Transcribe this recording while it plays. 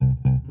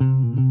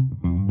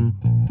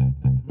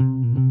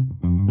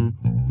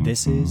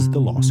This is The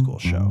Law School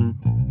Show.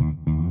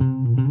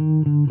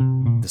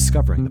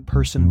 Discovering the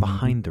person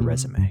behind the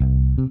resume.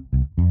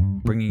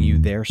 Bringing you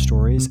their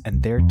stories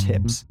and their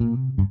tips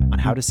on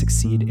how to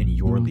succeed in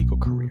your legal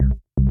career.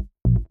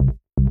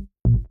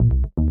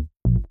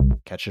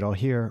 Catch it all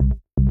here,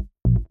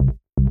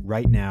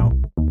 right now,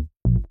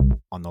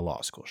 on The Law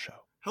School Show.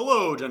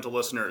 Hello, gentle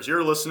listeners.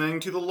 You're listening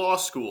to The Law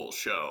School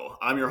Show.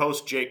 I'm your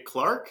host, Jake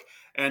Clark,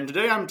 and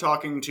today I'm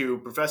talking to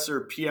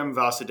Professor P.M.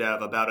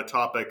 Vasudev about a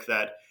topic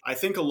that I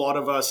think a lot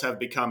of us have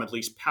become at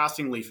least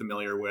passingly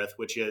familiar with,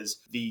 which is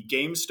the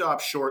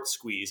GameStop short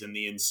squeeze and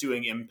the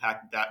ensuing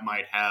impact that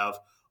might have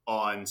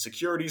on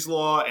securities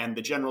law and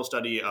the general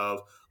study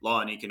of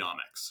law and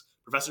economics.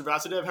 Professor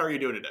Vasudev, how are you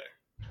doing today?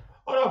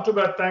 Oh, not too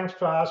bad. Thanks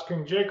for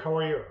asking, Jake. How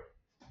are you?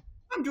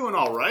 I'm doing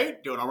all right.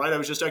 I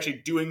was just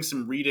actually doing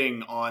some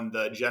reading on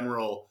the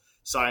general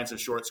science of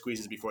short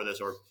squeezes before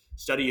this, or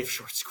study of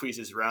short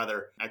squeezes,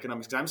 rather,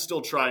 economics, because I'm still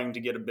trying to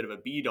get a bit of a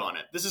bead on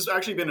it. This has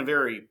actually been a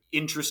very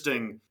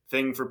interesting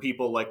thing for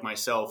people like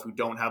myself who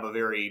don't have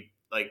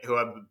who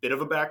have a bit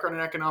of a background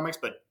in economics,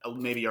 but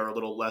maybe are a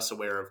little less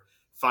aware of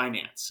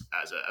finance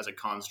as a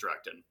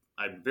construct. And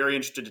I'm very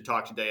interested to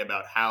talk today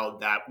about how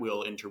that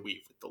will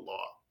interweave with the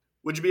law.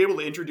 Would you be able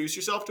to introduce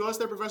yourself to us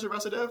there, Professor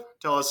Vasudev?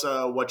 Tell us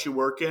what you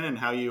work in and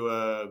how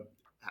you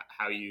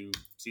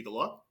see the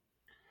law.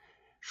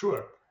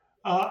 Sure.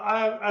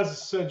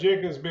 As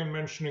Jake has been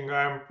mentioning,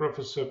 I am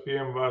Professor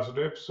P.M.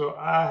 Vasudev. So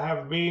I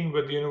have been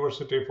with the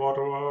University of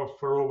Ottawa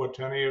for over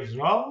 10 years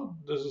now.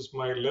 This is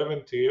my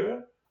 11th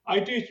year.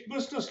 I teach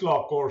business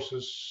law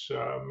courses,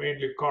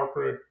 mainly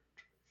corporate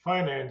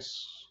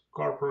finance,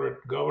 corporate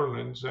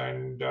governance,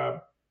 and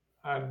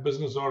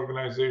business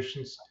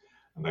organizations.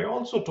 And I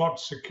also taught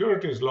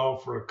securities law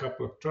for a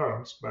couple of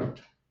terms, but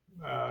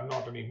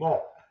not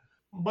anymore.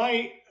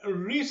 My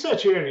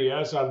research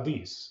areas are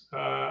these.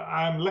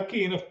 I'm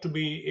lucky enough to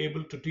be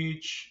able to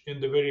teach in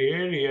the very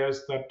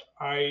areas that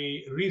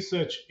I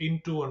research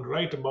into and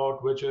write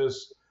about, which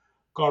is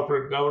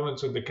corporate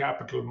governance in the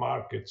capital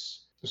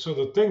markets. So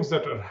the things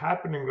that are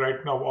happening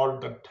right now, or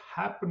that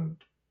happened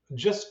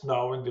just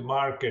now in the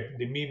market,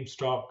 the meme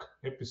stock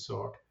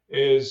episode,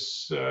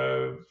 is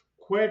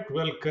quite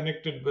well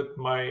connected with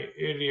my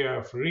area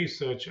of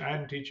research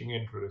and teaching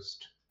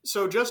interest.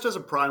 So just as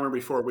a primer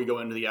before we go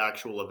into the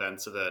actual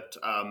events of it,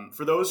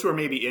 for those who are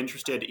maybe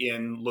interested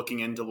in looking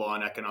into law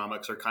and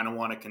economics or kind of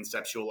want to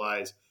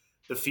conceptualize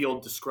the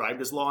field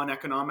described as law and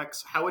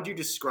economics, how would you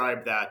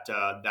describe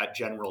that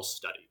general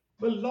study?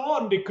 Well, law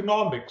and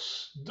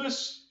economics,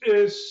 this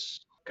is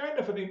kind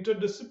of an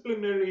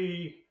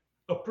interdisciplinary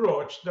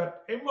approach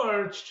that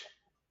emerged.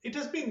 It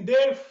has been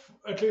there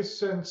at least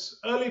since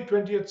early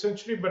 20th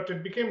century, but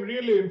it became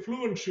really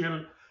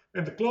influential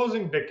in the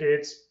closing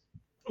decades.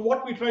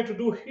 What we try to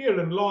do here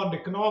in law and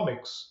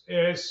economics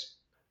is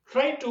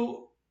try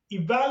to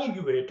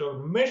evaluate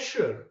or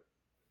measure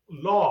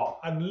law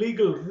and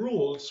legal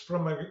rules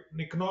from an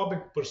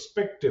economic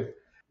perspective,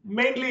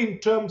 mainly in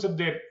terms of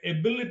their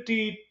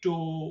ability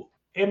to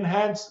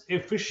enhance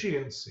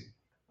efficiency.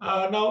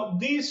 Now,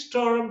 these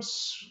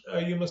terms,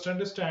 you must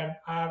understand,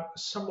 are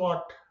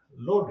somewhat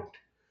loaded.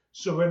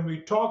 So when we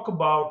talk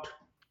about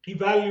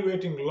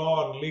evaluating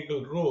law and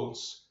legal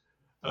rules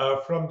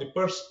from the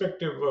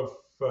perspective of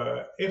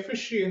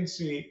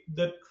efficiency,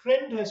 the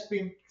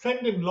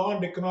trend in law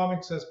and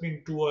economics has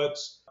been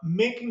towards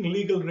making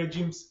legal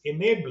regimes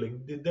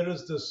enabling. There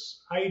is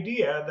this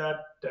idea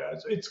that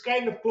it's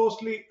kind of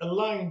closely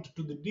aligned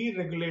to the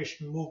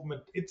deregulation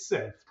movement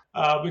itself,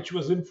 which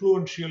was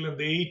influential in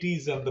the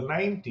 80s and the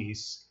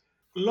 90s.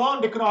 Law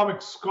and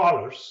economics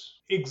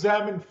scholars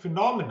examine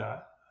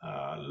phenomena,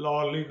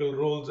 law, legal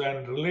rules,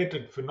 and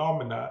related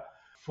phenomena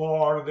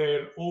for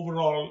their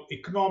overall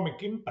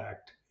economic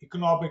impact.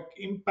 Economic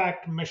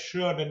impact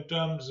measured in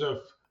terms of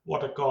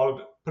what are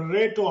called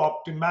Pareto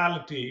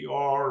optimality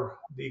or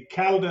the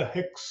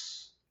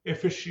Calder-Hicks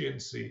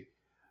efficiency.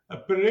 A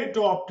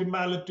Pareto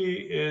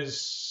optimality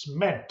is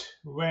meant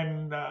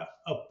when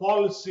a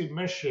policy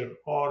measure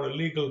or a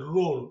legal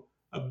rule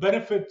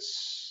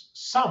benefits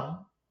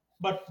some,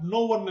 but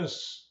no one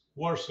is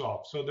worse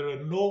off. So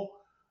there's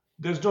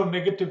no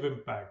negative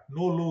impact,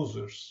 no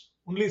losers,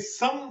 only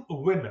some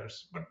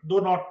winners, but though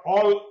not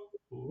all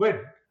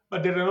win,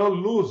 but there are no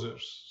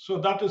losers. So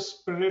that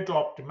is Pareto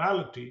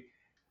optimality.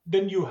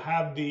 Then you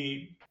have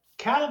the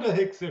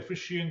Calder-Hicks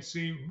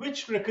efficiency,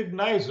 which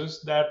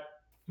recognizes that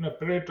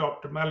Pareto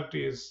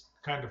optimality is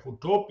kind of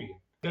utopian.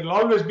 There will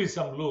always be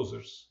some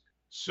losers.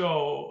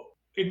 So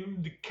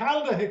in the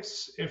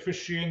Calder-Hicks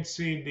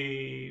efficiency,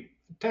 the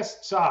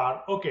tests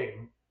are, okay,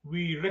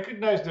 we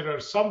recognize there are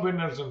some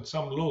winners and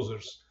some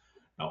losers.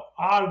 Now,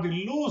 are the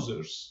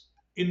losers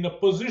in a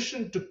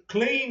position to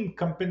claim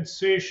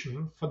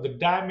compensation for the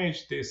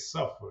damage they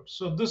suffered?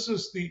 So this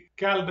is the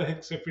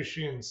Calder-Hicks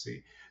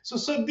efficiency.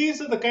 So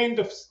these are the kind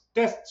of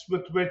tests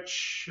with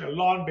which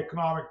law and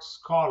economics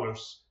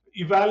scholars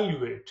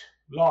evaluate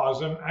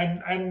laws.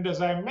 And as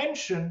I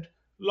mentioned,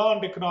 law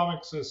and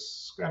economics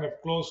is kind of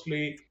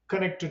closely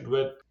connected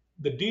with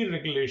the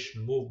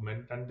deregulation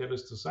movement, and there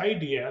is this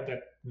idea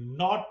that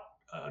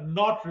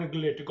not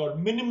regulating or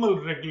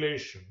minimal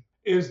regulation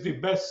is the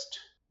best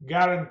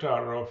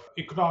guarantor of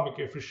economic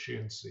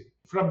efficiency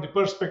from the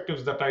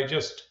perspectives that I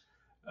just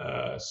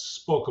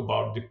spoke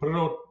about, the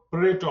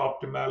Pareto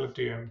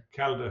optimality and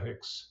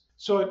Calder-Hicks.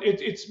 So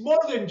it's more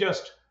than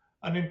just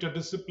an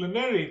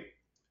interdisciplinary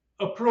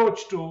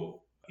approach to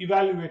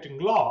evaluating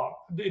law.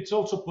 It's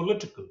also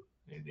political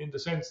in the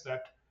sense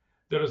that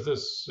there is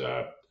this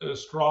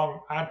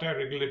strong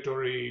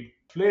anti-regulatory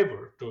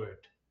flavor to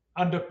it,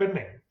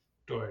 underpinning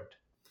to it.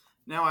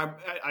 Now,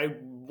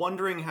 I'm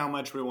wondering how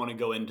much we want to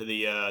go into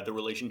the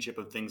relationship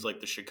of things like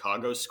the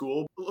Chicago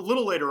School. A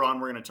little later on,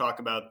 we're going to talk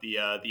about the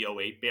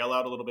 '08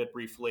 bailout a little bit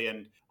briefly,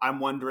 and I'm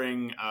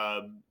wondering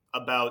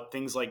about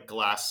things like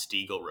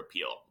Glass-Steagall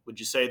repeal. Would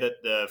you say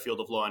that the field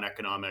of law and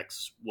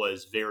economics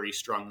was very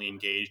strongly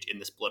engaged in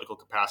this political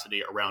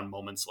capacity around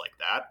moments like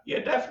that? Yeah,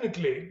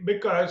 definitely,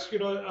 because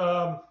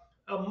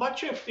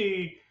much of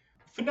the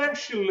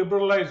financial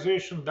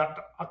liberalization that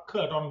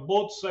occurred on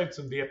both sides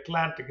of the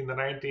Atlantic in the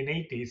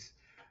 1980s,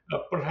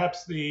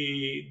 perhaps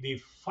the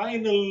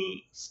final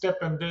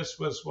step in this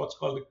was what's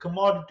called the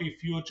Commodity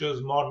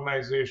Futures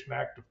Modernization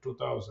Act of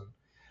 2000.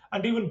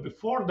 And even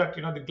before that,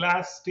 the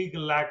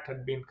Glass-Steagall Act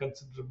had been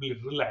considerably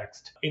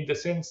relaxed in the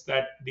sense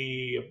that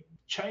the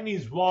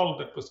Chinese wall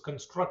that was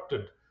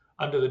constructed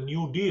under the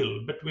New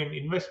Deal between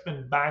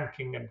investment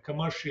banking and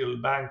commercial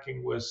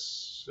banking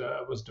was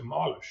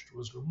demolished,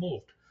 was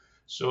removed.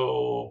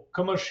 So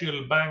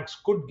commercial banks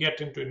could get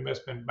into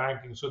investment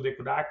banking, so they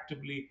could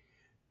actively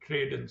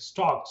trade in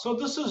stocks. So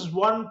this is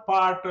one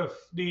part of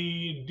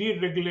the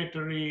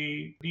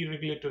deregulatory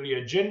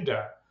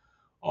agenda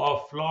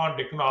of law and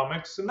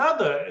economics.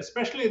 Another,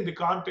 especially in the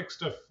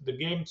context of the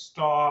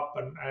GameStop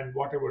and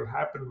whatever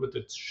happened with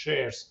its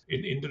shares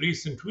in the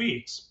recent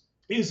weeks,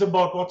 is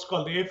about what's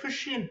called the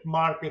efficient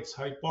markets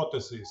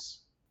hypothesis.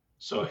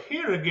 So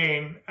here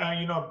again,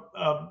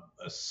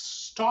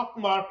 stock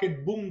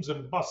market booms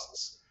and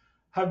busts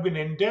have been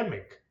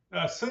endemic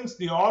since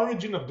the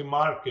origin of the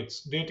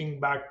markets,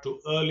 dating back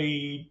to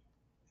late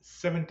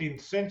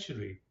 17th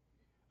century,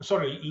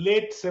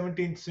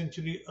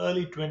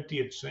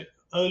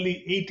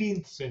 early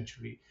 18th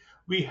century.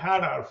 We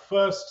had our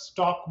first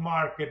stock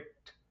market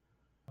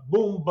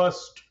boom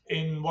bust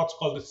in what's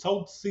called the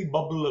South Sea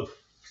bubble of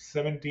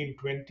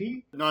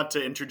 1720. Not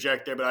to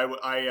interject there, but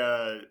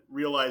I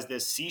realize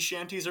this. Sea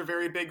shanties are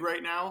very big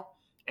right now,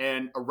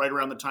 and right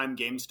around the time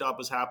GameStop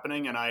was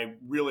happening, and I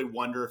really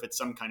wonder if it's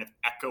some kind of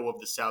echo of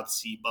the South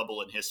Sea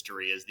bubble in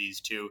history as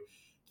these two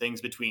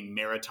things between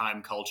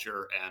maritime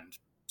culture and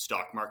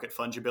stock market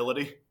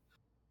fungibility.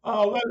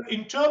 Well,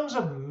 in terms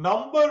of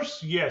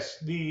numbers, yes,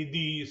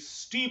 the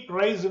steep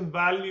rise in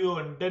value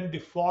and then the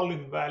fall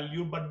in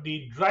value, but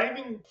the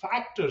driving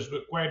factors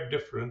were quite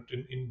different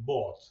in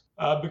both.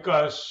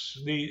 Because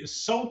the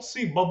South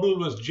Sea bubble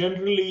was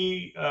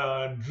generally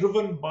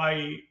driven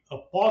by a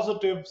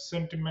positive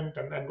sentiment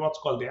and what's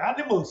called the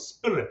animal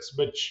spirits,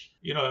 which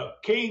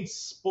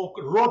Keynes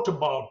wrote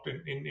about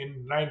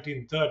in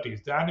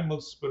 1930s, the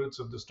animal spirits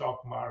of the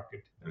stock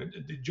market.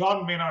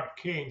 John Maynard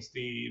Keynes,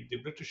 the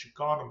British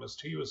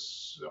economist, he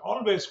was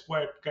always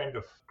quite kind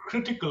of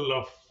critical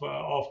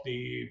of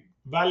the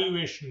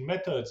valuation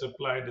methods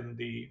applied in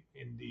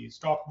the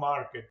stock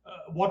market.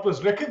 What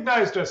was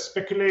recognized as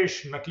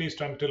speculation, at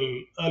least until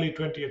early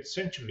 20th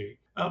century,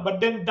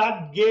 but then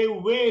that gave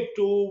way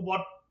to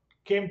what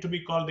came to be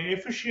called the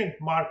efficient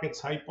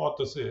markets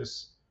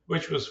hypothesis,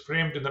 which was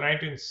framed in the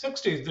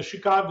 1960s. The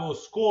Chicago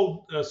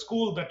school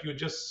that you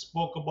just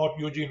spoke about,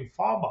 Eugene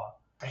Fama,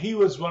 he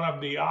was one of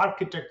the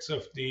architects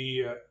of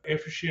the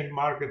efficient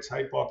markets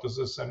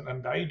hypothesis,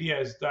 and the idea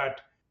is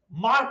that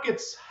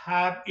markets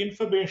have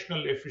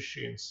informational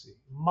efficiency.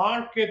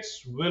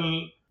 Markets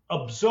will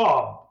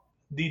absorb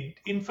the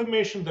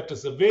information that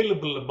is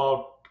available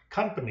about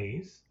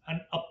companies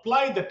and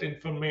apply that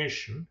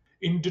information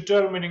in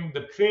determining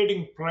the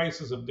trading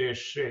prices of their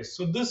shares.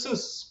 So this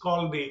is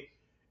called the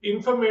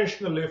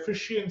informational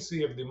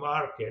efficiency of the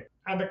market,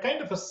 and a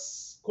kind of a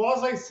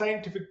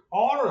quasi-scientific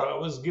aura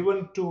was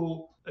given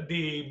to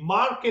the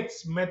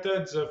market's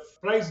methods of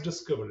price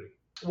discovery.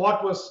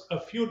 What was a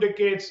few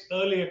decades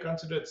earlier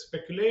considered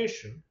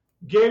speculation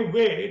gave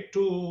way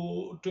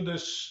to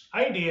this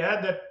idea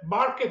that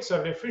markets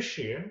are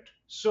efficient.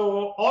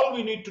 So all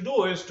we need to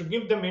do is to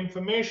give them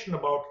information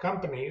about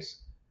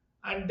companies,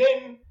 and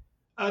then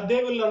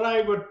they will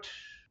arrive at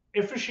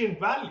efficient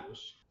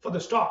values for the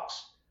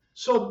stocks.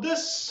 So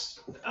this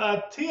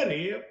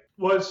theory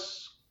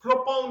was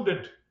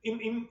propounded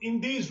in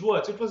these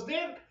words. It was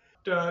there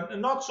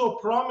not so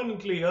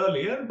prominently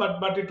earlier,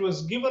 but it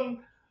was given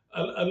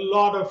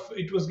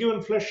it was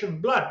given flesh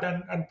and blood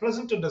and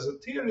presented as a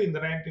theory in the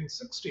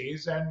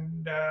 1960s.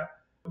 And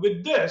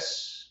with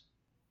this,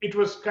 it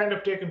was kind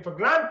of taken for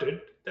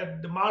granted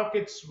that the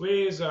market's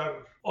ways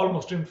are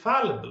almost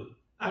infallible.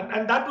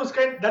 And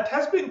that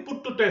has been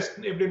put to test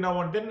every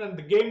now and then. And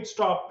the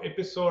GameStop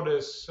episode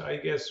is, I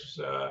guess,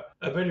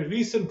 a very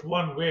recent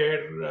one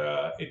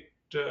where it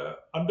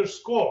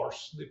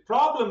underscores the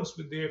problems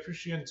with the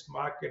efficient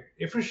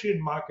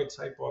markets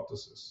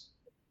hypothesis.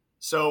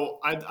 So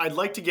I'd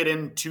like to get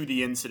into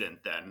the incident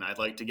then. I'd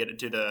like to get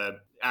into the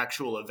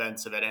actual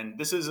events of it. And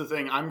this is the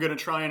thing. I'm going to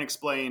try and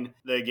explain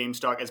the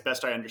GameStop as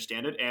best I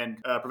understand it.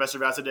 And Professor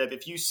Vasudev,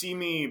 if you see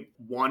me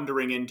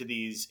wandering into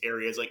these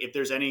areas, like if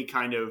there's any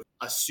kind of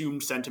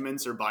assumed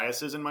sentiments or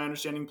biases in my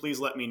understanding, please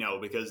let me know,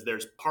 because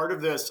there's part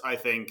of this I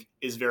think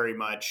is very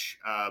much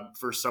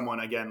for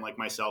someone, again, like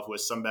myself, with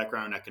some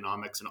background in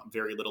economics and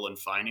very little in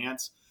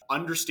finance.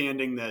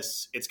 Understanding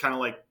this, it's kind of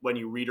like when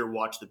you read or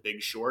watch The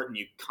Big Short and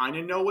you kind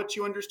of know what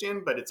you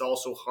understand, but it's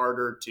also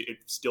harder to, it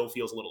still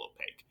feels a little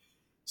opaque.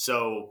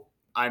 So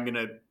I'm going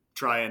to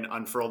try and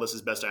unfurl this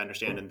as best I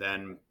understand and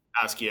then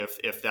ask you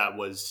if that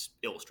was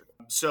illustrative.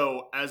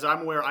 So as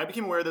I'm aware, I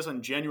became aware of this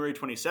on January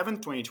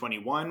 27th,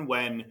 2021,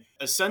 when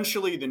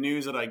essentially the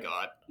news that I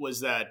got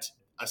was that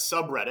a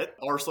subreddit,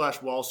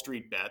 r/Wall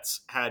Street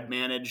Bets, had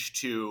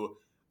managed to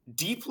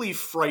deeply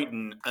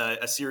frighten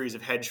a series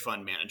of hedge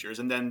fund managers.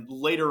 And then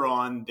later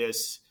on,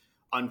 this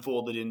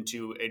unfolded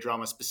into a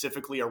drama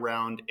specifically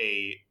around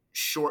the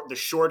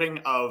shorting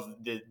of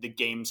the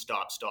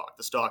GameStop stock,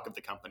 the stock of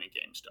the company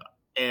GameStop.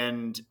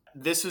 And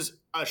this is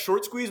a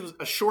short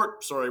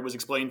was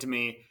explained to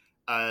me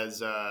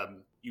as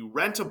you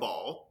rent a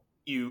ball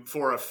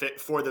for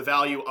the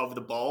value of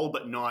the ball,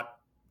 but not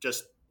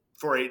just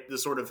for the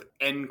sort of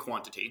end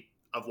quantity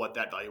of what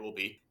that value will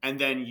be. And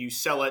then you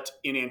sell it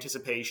in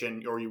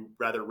anticipation, or you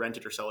rather rent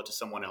it or sell it to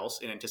someone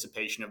else in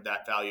anticipation of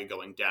that value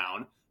going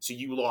down. So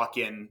you lock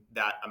in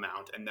that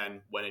amount. And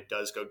then when it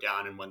does go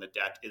down and when the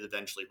debt is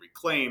eventually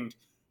reclaimed,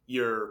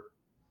 you're,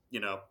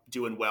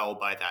 doing well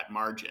by that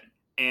margin.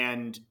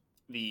 And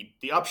the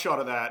upshot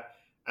of that,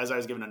 as I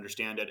was given to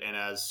understand it, and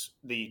as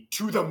the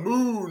to the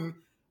moon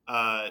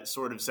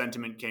sort of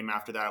sentiment came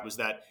after that, was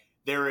that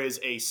there is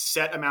a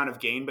set amount of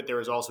gain, but there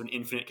is also an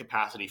infinite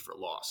capacity for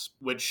loss,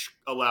 which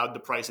allowed the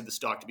price of the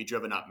stock to be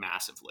driven up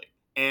massively.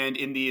 And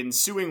in the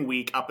ensuing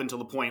week, up until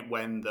the point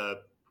when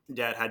the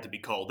debt had to be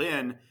called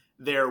in,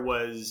 there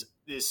was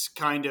this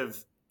kind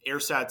of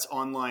AirSat's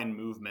online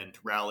movement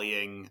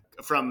rallying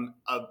from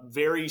a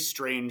very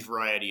strange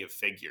variety of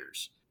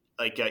figures.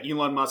 Like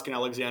Elon Musk and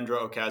Alexandra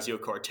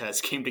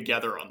Ocasio-Cortez came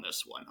together on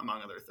this one,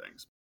 among other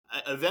things.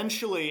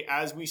 Eventually,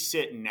 as we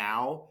sit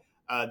now,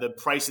 the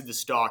price of the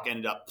stock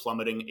ended up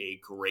plummeting a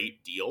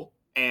great deal.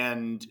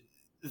 And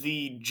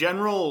the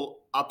general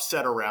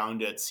upset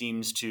around it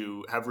seems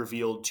to have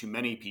revealed to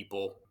many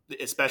people,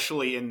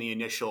 especially in the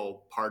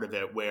initial part of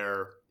it,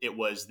 where it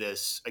was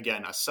this,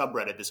 again, a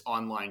subreddit, this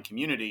online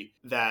community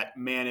that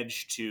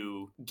managed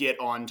to get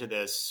onto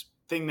this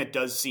thing that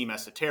does seem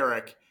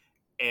esoteric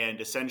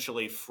and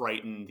essentially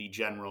frighten the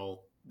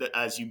general,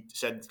 as you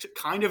said,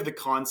 kind of the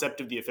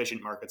concept of the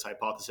efficient markets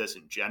hypothesis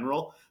in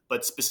general,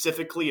 but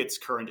specifically its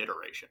current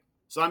iteration.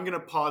 So I'm going to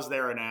pause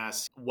there and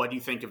ask, what do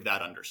you think of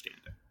that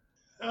understanding?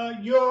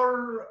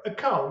 Your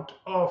account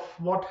of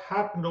what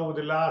happened over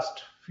the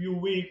last few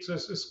weeks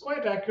is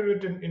quite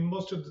accurate in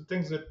most of the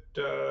things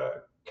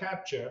that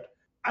captured.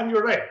 And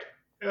you're right.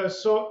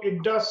 So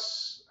it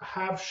does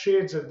have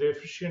shades of the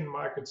efficient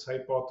markets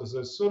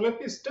hypothesis. So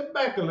let me step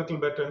back a little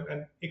bit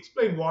and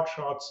explain what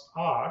shorts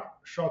are,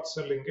 short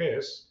selling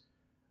is,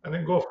 and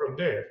then go from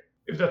there,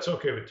 if that's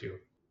okay with you.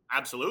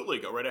 Absolutely.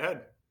 Go right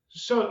ahead.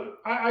 So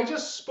I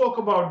just spoke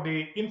about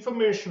the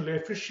informational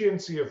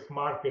efficiency of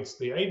markets,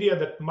 the idea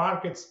that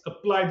markets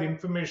apply the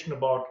information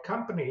about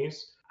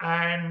companies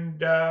and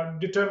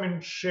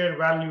determine share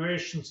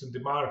valuations in the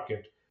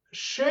market.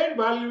 Share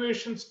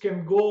valuations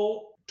can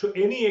go to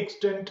any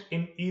extent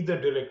in either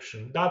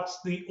direction.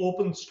 That's the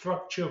open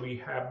structure we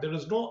have. There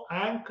is no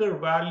anchor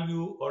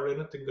value or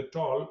anything at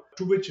all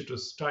to which it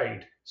is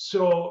tied.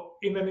 So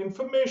in an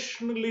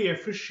informationally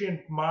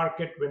efficient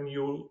market, when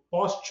you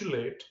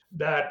postulate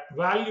that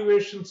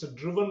valuations are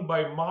driven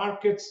by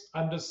markets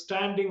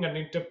understanding and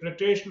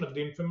interpretation of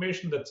the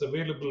information that's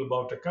available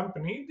about a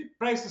company, the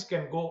prices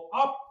can go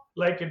up,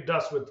 like it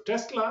does with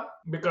Tesla,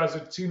 because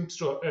it seems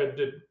to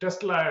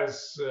Tesla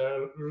is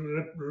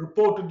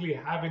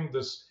reportedly having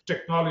this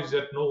technology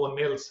that no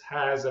one else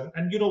has.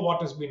 And you know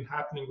what has been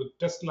happening with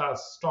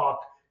Tesla's stock,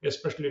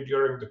 especially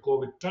during the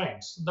COVID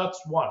times. That's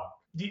one.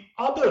 The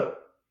other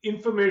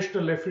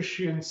informational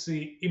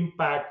efficiency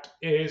impact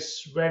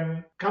is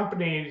when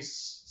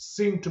companies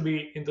seem to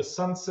be in the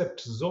sunset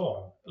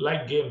zone,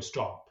 like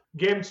GameStop.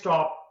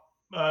 GameStop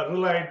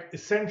relied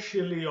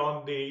essentially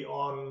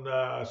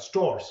on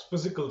stores,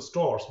 physical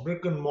stores,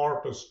 brick and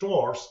mortar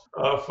stores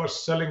for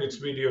selling its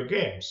video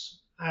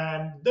games.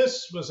 And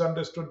this was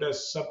understood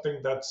as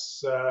something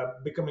that's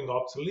becoming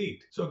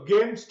obsolete. So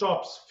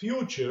GameStop's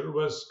future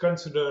was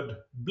considered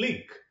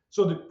bleak.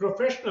 So the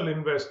professional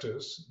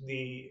investors,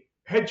 the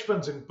hedge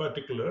funds in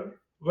particular,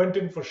 went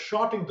in for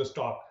shorting the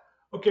stock.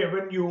 Okay,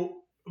 when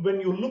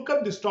you look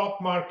at the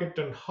stock market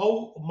and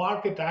how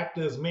market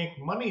actors make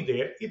money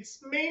there, it's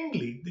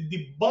mainly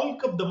the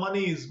bulk of the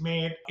money is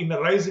made in a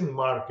rising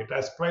market.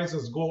 As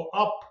prices go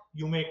up,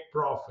 you make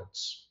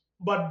profits.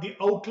 But the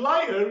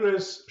outlier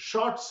is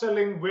short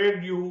selling,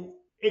 where you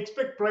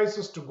expect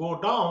prices to go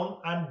down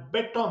and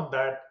bet on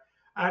that.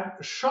 And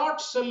short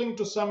selling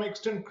to some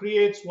extent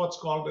creates what's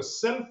called a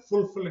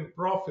self-fulfilling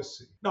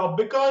prophecy. Now,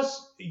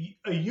 because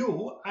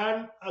you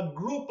and a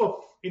group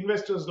of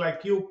investors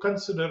like you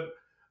consider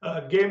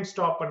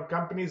GameStop and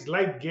companies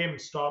like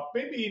GameStop,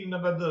 maybe in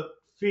another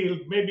field,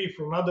 maybe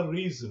for another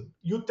reason,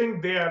 you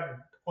think they are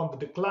on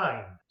the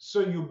decline. So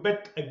you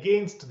bet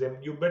against them.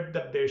 You bet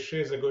that their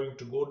shares are going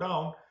to go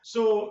down.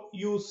 So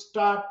you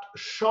start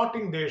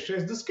shorting their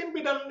shares. This can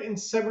be done in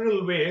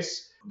several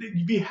ways.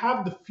 We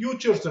have the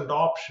futures and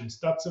options.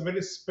 That's a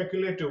very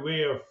speculative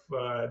way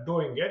of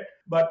doing it.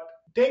 But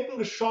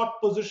taking a short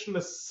position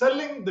is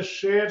selling the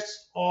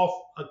shares of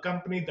a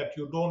company that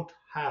you don't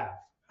have.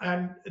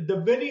 And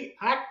the very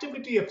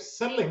activity of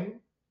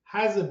selling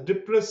has a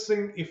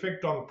depressing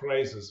effect on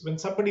prices. When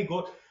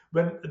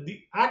the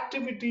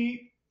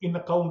activity in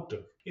a counter,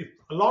 if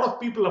a lot of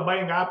people are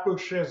buying Apple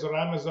shares or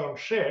Amazon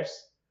shares,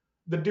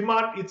 the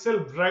demand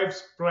itself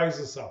drives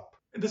prices up.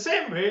 In the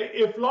same way,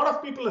 if a lot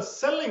of people are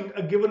selling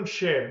a given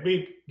share, be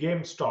it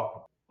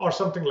GameStop or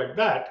something like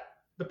that,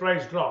 the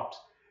price drops.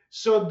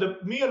 So the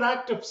mere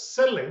act of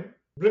selling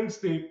brings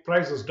the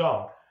prices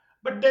down.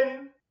 But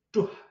then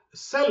to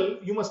sell,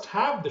 you must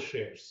have the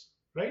shares,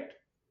 right?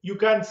 You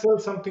can't sell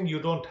something you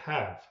don't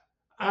have.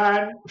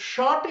 And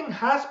shorting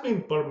has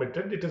been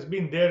permitted. It has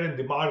been there in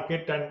the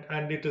market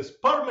and it is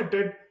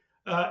permitted,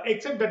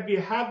 except that we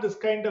have this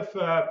kind of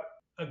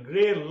a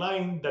gray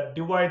line that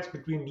divides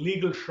between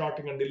legal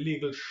shorting and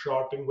illegal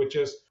shorting, which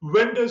is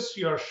when does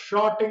your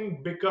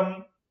shorting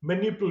become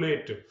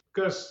manipulative?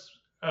 Because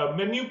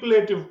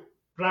manipulative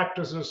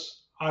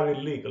practices are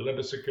illegal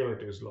under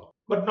securities law,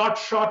 but not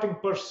shorting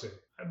per se.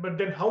 But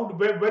then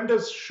when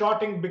does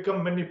shorting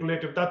become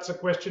manipulative? That's a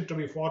question to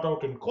be fought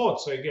out in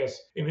courts, I guess,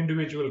 in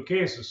individual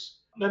cases.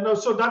 And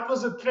so that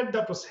was a threat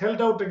that was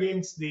held out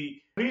against the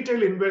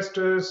retail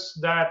investors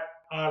that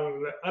are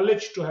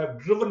alleged to have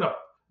driven up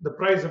the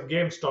price of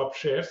GameStop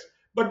shares.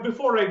 But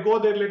before I go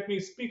there, let me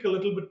speak a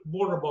little bit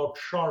more about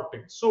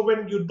shorting. So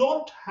when you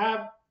don't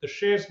have the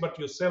shares but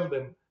you sell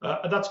them,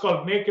 that's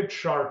called naked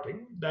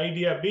shorting. The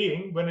idea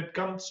being when it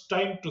comes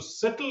time to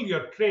settle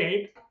your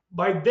trade,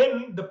 by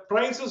then the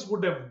prices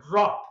would have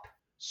dropped.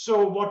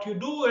 So what you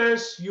do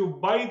is you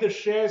buy the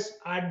shares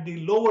at the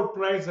lower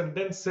price and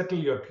then settle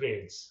your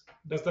trades.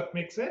 Does that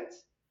make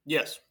sense?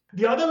 Yes.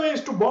 The other way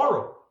is to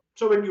borrow.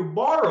 So when you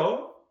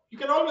borrow, you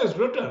can always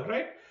return,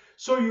 right?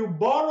 So you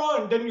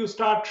borrow and then you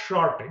start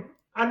shorting.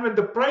 And when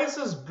the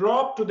prices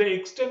drop to the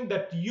extent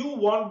that you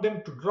want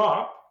them to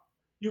drop,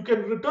 you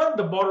can return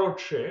the borrowed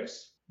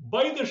shares,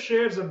 buy the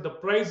shares at the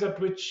price at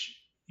which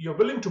you're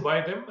willing to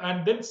buy them,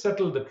 and then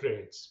settle the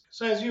trades.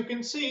 So as you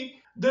can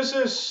see, this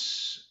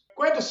is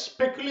quite a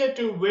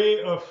speculative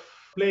way of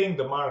playing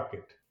the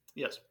market.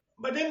 Yes.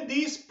 But then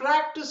these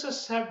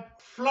practices have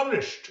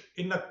flourished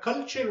in a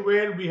culture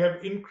where we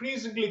have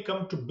increasingly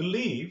come to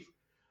believe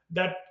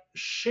that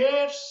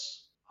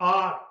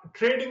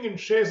trading in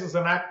shares is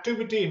an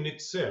activity in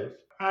itself,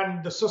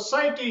 and the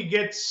society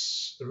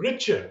gets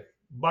richer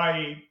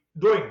by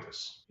doing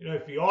this.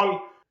 If we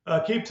all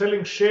keep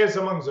selling shares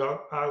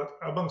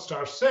amongst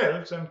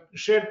ourselves and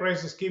share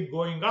prices keep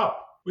going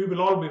up, we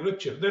will all be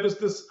richer. There is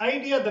this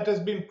idea that has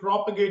been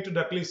propagated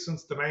at least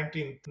since the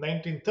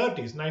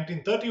 1930s.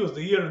 1930 was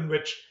the year in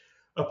which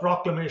a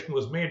proclamation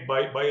was made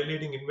by a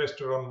leading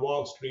investor on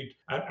Wall Street,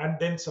 and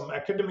then some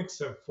academics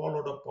have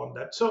followed up on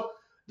that. So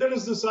there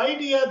is this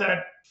idea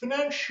that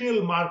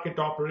financial market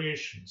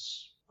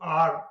operations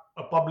are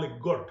a public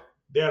good.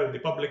 They are in the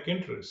public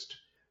interest.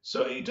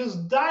 So it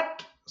is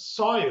that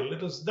soil,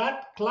 it is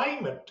that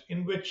climate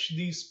in which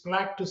these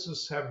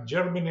practices have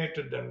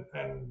germinated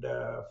and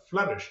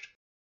flourished.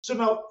 So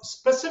now,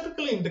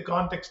 specifically in the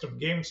context of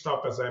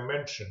GameStop, as I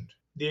mentioned,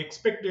 the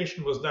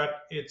expectation was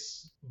that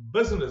its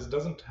business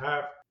doesn't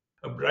have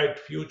a bright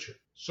future.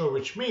 So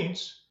which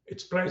means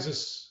its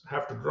prices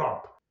have to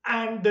drop.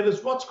 And there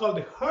is what's called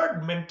the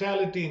herd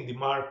mentality in the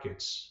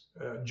markets.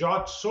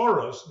 George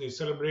Soros, the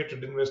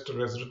celebrated investor,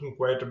 has written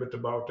quite a bit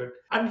about it.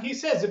 And he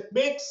says it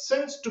makes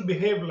sense to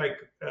behave like,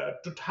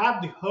 to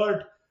have the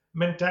herd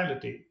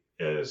mentality.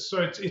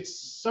 So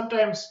it's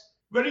sometimes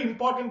very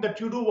important that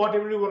you do what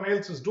everyone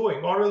else is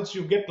doing, or else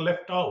you get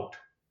left out,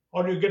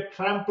 or you get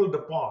trampled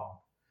upon.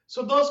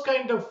 So those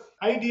kind of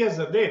ideas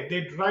are there.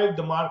 They drive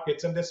the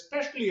markets, and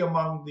especially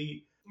among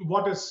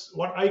what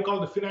I call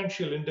the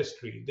financial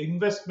industry, the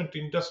investment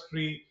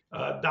industry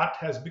that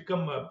has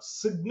become a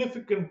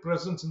significant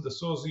presence in the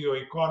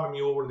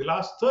socio-economy over the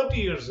last 30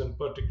 years in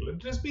particular.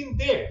 It has been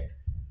there,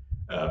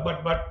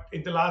 but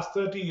in the last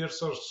 30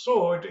 years or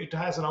so, it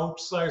has an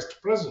outsized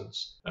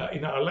presence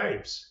in our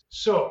lives.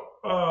 So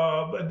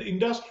the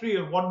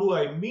industry, what do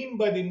I mean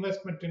by the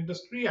investment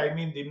industry? I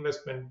mean the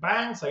investment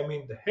banks, I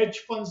mean the hedge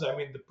funds, I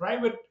mean the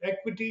private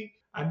equity,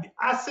 and the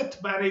asset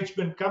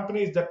management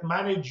companies that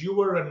manage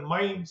your and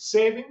my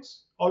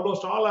savings.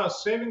 Almost all our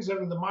savings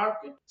are in the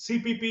market.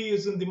 CPP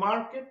is in the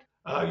market.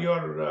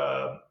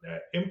 Your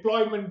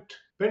employment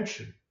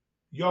pension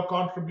your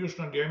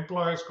contribution and your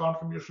employer's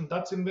contribution,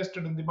 that's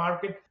invested in the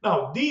market.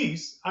 Now,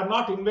 these are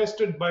not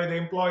invested by the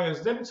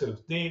employers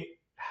themselves. They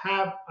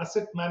have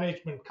asset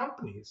management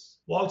companies,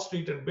 Wall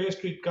Street and Bay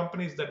Street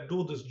companies that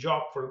do this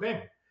job for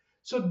them.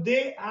 So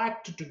they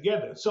act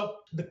together. So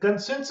the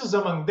consensus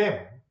among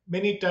them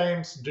many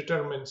times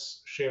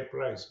determines share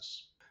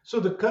prices. So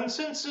the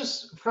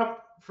consensus from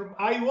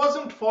I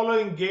wasn't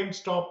following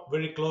GameStop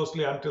very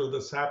closely until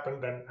this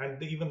happened,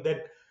 and even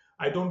then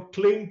I don't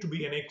claim to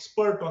be an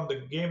expert on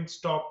the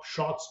GameStop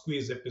short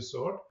squeeze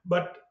episode,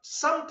 but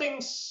some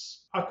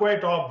things are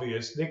quite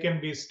obvious. They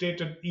can be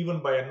stated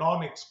even by a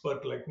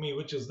non-expert like me,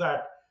 which is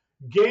that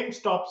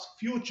GameStop's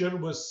future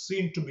was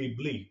seen to be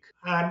bleak.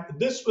 And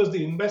this was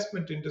the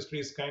investment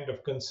industry's kind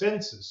of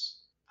consensus.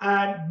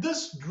 And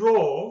this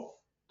drove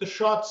the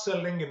short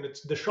selling in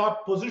the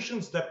short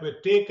positions that were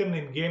taken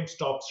in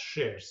GameStop's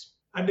shares.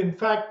 And in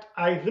fact,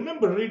 I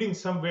remember reading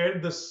somewhere,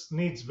 this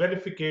needs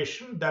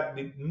verification, that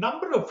the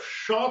number of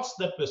shorts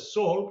that were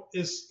sold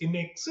is in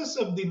excess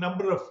of the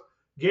number of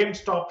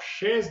GameStop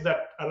shares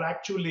that are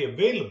actually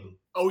available.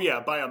 Oh yeah,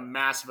 by a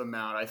massive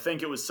amount. I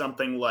think it was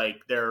something like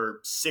there are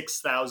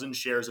 6,000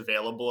 shares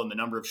available, and the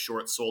number of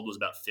shorts sold was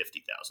about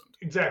 50,000.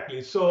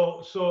 Exactly.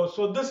 So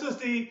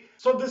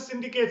this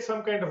indicates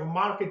some kind of a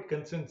market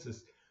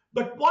consensus.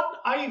 But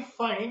what I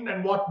find,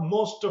 and what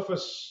most of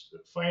us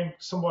find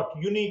somewhat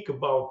unique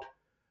about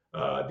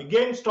the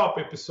GameStop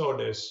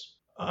episode, is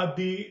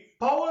the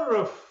power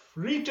of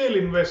retail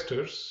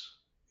investors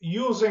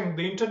using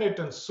the internet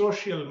and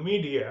social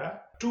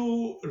media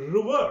to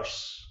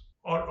reverse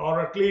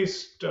or at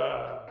least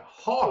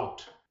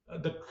halt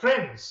the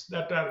trends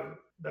that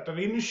are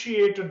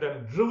initiated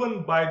and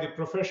driven by the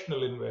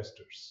professional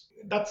investors.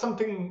 That's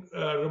something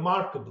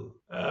remarkable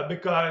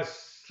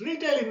because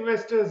retail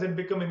investors had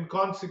become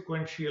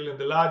inconsequential in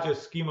the larger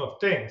scheme of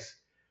things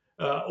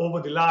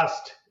over the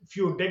last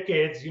few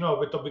decades,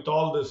 with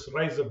all this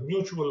rise of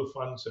mutual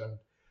funds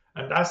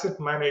and asset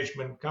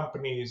management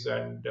companies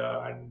and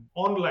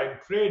online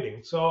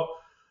trading. So,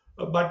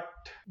 but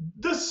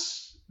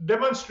this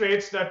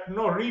demonstrates that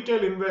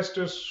retail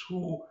investors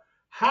who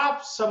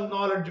have some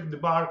knowledge of the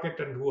market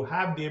and who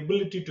have the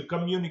ability to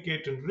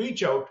communicate and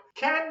reach out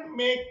can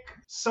make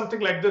something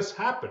like this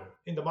happen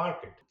in the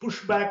market,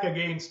 push back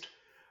against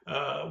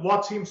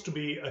what seems to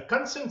be a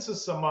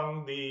consensus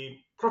among the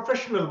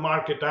professional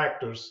market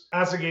actors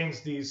as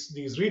against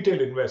these retail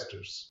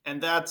investors.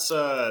 And that's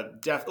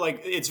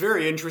it's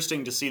very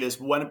interesting to see this.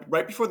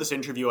 Right before this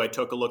interview, I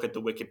took a look at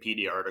the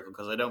Wikipedia article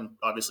because I don't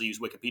obviously use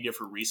Wikipedia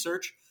for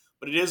research,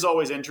 but it is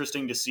always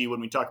interesting to see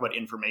when we talk about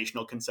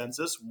informational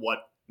consensus, what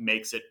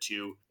makes it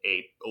to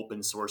a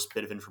open source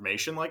bit of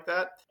information like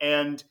that.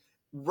 And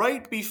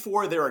right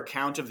before their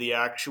account of the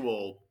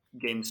actual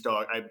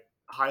GameStop, I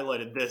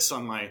highlighted this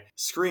on my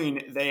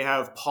screen, they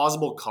have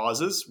plausible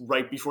causes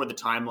right before the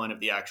timeline of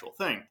the actual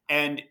thing.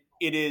 And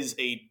it is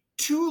a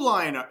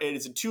two-line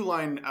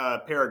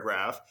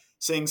paragraph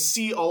saying,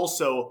 see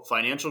also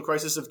financial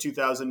crisis of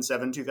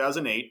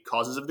 2007-2008,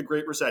 causes of the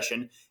Great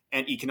Recession,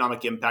 and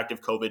economic impact of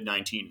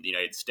COVID-19 in the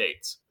United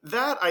States.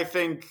 That, I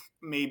think,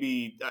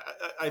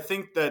 I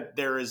think that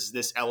there is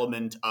this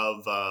element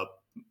of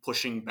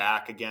pushing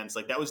back against,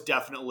 that was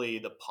definitely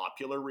the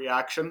popular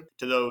reaction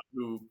to those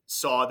who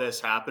saw this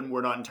happen.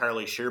 We're not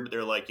entirely sure, but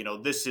they're like,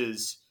 this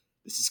is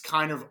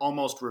kind of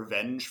almost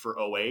revenge for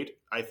 2008,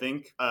 I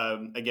think,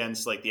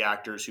 against the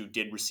actors who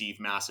did receive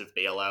massive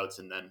bailouts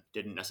and then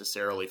didn't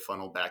necessarily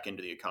funnel back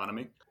into the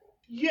economy.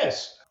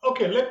 Yes.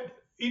 Okay.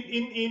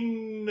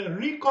 In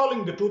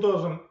recalling the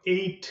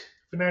 2008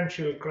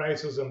 financial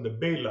crisis and the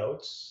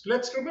bailouts,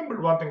 let's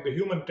remember one thing. The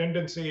human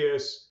tendency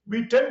is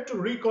we tend to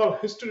recall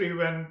history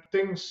when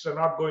things are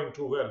not going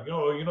too well.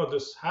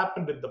 This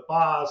happened in the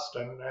past,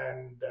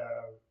 and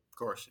of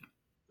course. Yeah.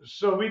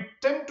 So we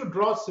tend to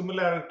draw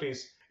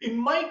similarities. In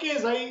my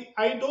case,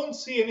 I don't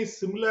see any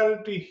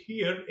similarity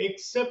here,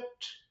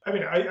 except,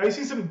 I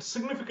see some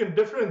significant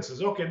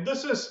differences. Okay,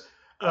 this is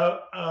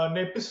an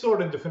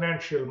episode in the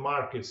financial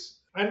markets.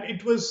 And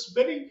it was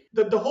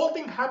the whole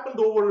thing happened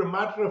over a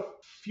matter of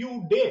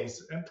few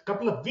days and a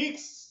couple of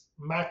weeks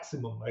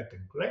maximum, I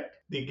think, right?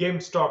 The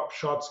GameStop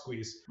short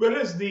squeeze.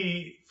 Whereas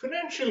the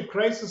financial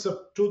crisis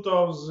of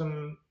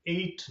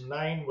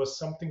 2008-9 was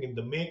something in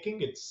the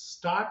making. It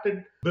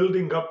started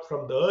building up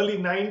from the early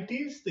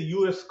 90s. The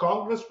US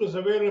Congress was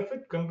aware of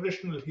it.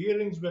 Congressional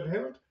hearings were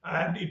held.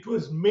 And it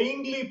was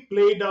mainly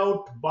played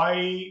out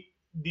by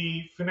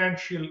the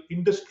financial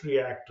industry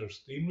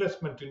actors, the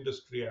investment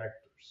industry actors.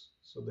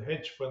 So the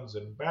hedge funds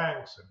and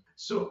banks.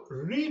 So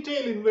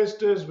retail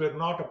investors were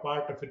not a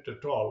part of it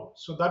at all.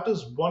 So that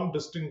is one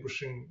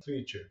distinguishing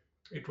feature.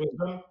 It was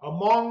done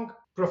among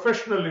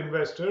professional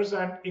investors.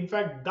 And in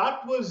fact,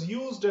 that was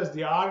used as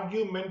the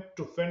argument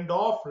to fend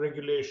off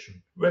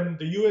regulation. When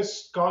the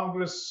US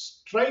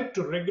Congress tried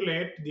to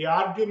regulate, the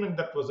argument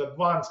that was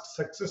advanced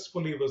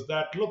successfully was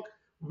that, look,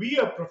 we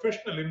are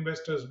professional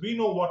investors. We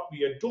know what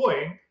we are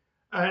doing.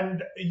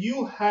 And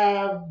you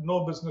have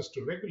no business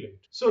to regulate.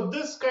 So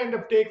this kind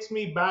of takes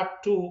me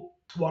back to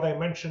what I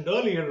mentioned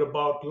earlier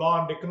about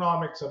law and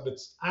economics and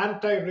its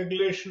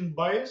anti-regulation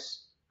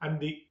bias and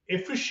the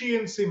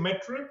efficiency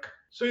metric.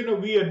 So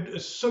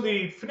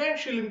the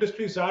financial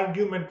industry's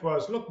argument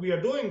was, look, we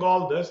are doing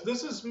all this.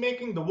 This is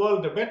making the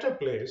world a better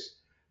place.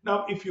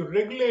 Now, if you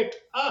regulate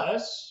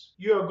us,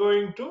 you are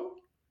going to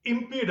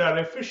impede our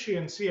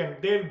efficiency,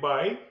 and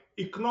thereby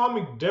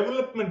economic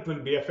development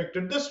will be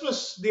affected. This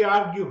was the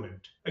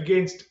argument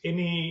against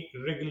any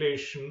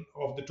regulation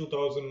of the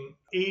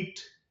 2008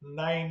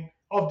 9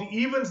 of the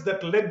events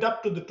that led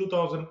up to the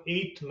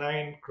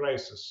 2008-9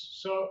 crisis.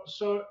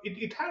 So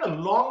it had a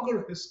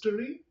longer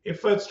history,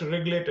 efforts to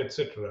regulate,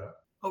 etc.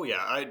 Oh yeah,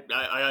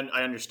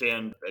 I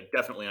understand. I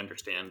definitely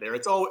understand. There,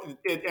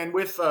 and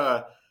with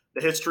the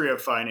history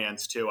of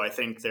finance too. I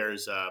think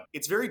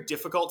it's very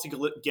difficult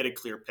to get a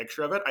clear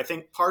picture of it. I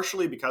think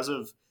partially because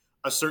of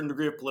a certain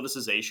degree of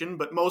politicization,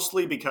 but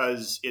mostly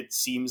because it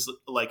seems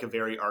like a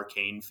very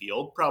arcane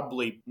field,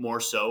 probably more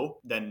so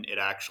than it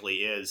actually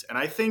is. And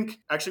I think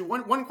actually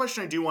one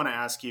question I do want to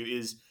ask you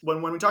is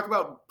when we talk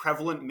about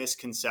prevalent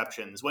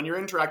misconceptions, when you're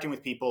interacting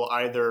with people,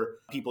 either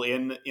people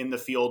in the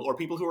field or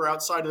people who are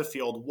outside of the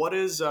field, what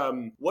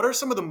are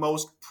some of the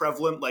most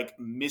prevalent like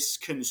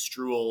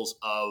misconstruals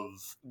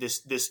of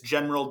this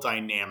general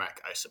dynamic,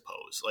 I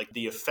suppose, like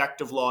the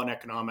effect of law and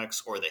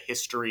economics or the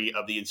history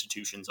of the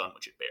institutions on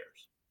which it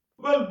bears?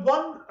 Well,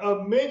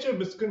 one major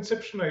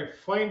misconception I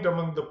find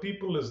among the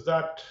people is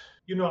that,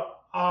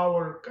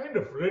 our kind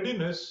of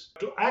readiness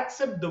to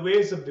accept the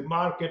ways of the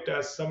market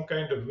as some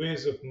kind of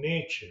ways of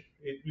nature.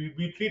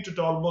 We treat it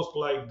almost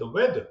like the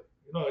weather.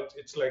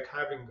 It's like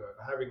having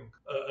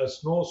a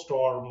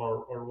snowstorm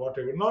or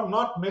whatever.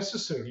 Not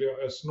necessarily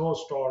a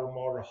snowstorm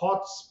or a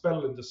hot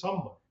spell in the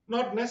summer.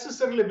 Not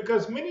necessarily,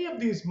 because many of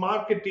these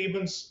market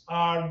events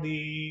are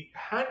the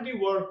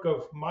handiwork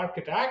of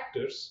market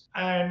actors,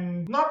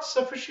 and not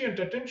sufficient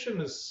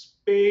attention is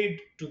paid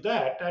to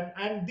that.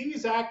 And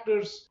these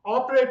actors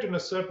operate in a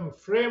certain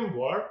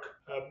framework,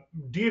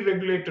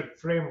 deregulated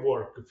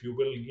framework, if you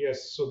will.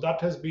 Yes, so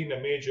that has been a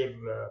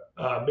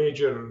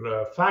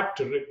major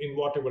factor in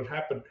whatever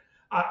happened.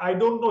 I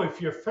don't know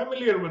if you're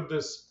familiar with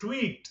this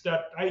tweet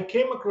that I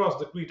came across.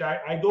 The tweet,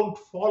 I don't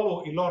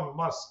follow Elon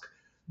Musk,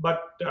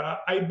 but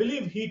I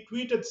believe he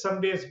tweeted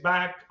some days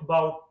back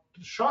about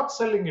short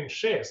selling in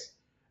shares.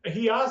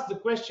 He asked the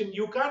question: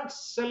 you can't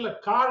sell a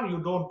car you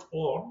don't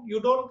own.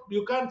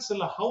 You can't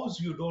sell a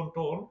house you don't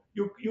own.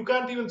 You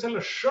can't even sell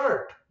a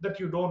shirt that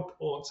you don't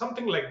own.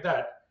 Something like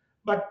that.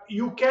 But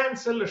you can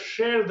sell a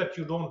share that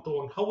you don't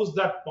own. How is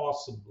that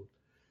possible?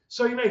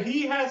 So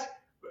he has,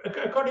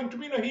 according to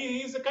me,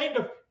 he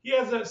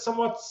has a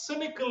somewhat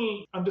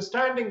cynical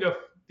understanding of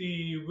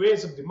the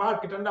ways of the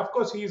market, and of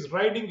course he is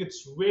riding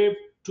its wave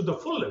to the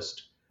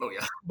fullest. Oh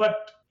yeah.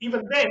 But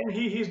even then,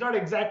 he's not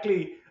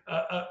exactly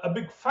a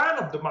big fan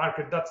of the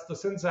market. That's the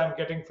sense I'm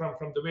getting from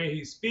the way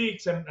he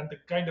speaks and the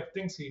kind of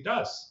things he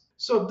does.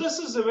 So this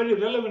is a very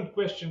relevant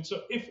question.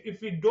 So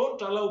if we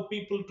don't allow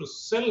people to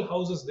sell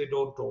houses they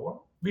don't own,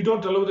 we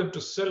don't allow them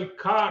to sell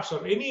cars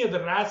or any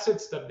other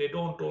assets that they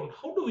don't own,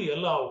 how do we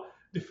allow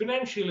the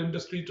financial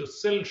industry to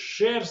sell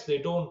shares they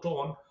don't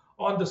own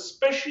on the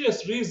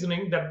specious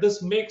reasoning that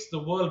this makes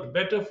the world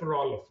better for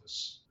all of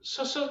us?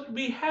 So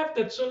we have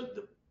that. So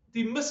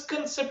the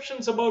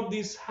misconceptions about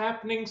these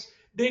happenings,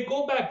 they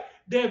go back.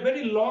 They are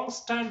very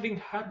long-standing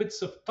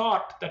habits of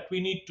thought that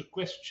we need to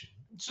question.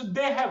 So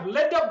they have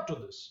led up to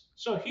this.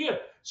 So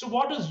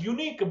what is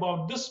unique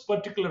about this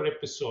particular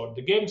episode,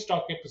 the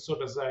GameStop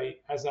episode,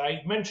 as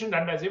I mentioned,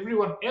 and as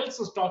everyone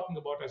else is talking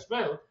about as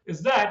well,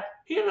 is that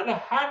here are a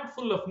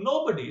handful of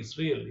nobodies,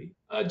 really,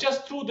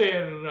 just through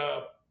their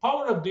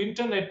power of the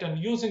internet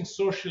and using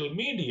social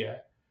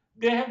media,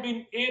 they have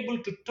been able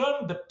to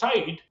turn the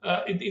tide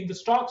in the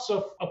stocks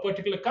of a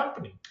particular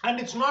company. And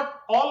it's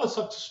not all a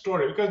success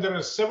story, because there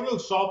are several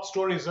sob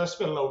stories as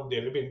well out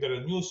there. I mean, there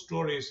are news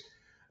stories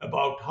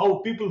about how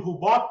people who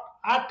bought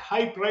at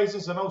high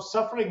prices are now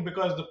suffering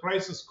because the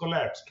prices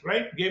collapsed,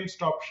 right?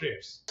 GameStop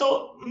shares.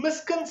 So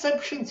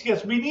misconceptions,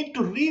 yes, we need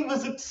to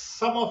revisit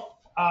some of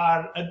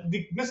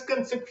the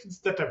misconceptions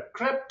that have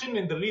crept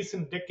in the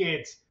recent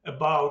decades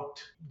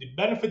about the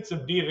benefits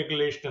of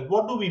deregulation and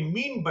what do we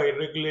mean by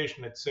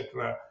regulation,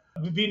 etc.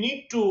 We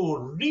need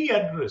to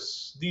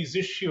readdress these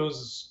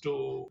issues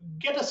to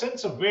get a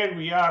sense of where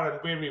we are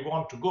and where we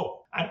want to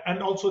go.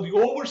 And also the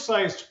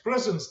oversized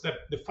presence that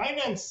the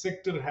finance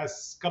sector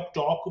has come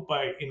to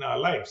occupy in our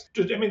lives.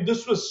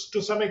 This was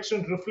to some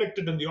extent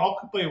reflected in the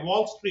Occupy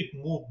Wall Street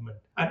movement.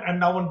 And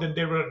now and then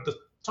there were the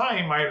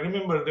time, I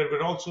remember there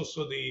were also,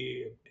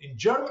 in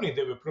Germany,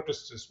 there were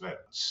protests as well.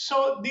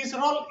 So these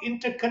are all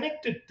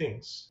interconnected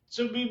things.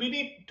 So we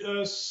need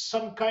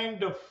some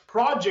kind of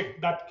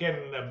project that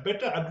can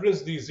better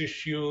address these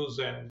issues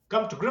and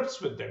come to grips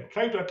with them,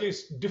 try to at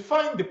least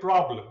define the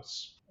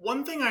problems.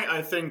 One thing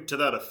I think to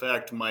that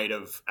effect might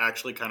have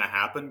actually kind of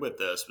happened with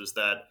this was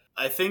that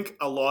I think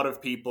a lot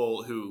of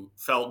people who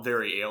felt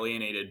very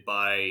alienated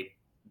by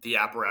the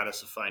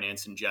apparatus of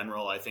finance in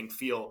general, I think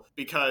feel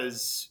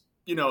because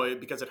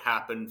it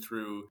happened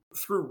through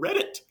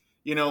Reddit.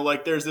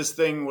 Like there's this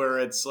thing where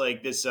it's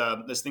like this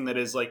thing that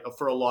is like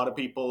for a lot of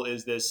people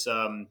is this.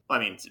 I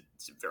mean,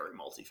 it's a very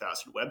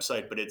multifaceted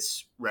website, but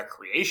it's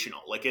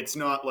recreational. Like it's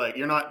not like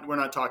we're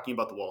not talking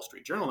about the Wall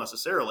Street Journal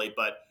necessarily,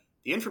 but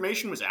the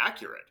information was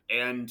accurate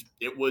and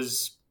it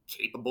was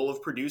capable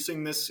of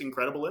producing this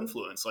incredible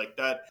influence like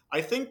that.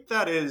 I think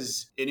that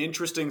is an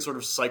interesting sort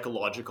of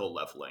psychological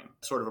leveling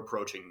sort of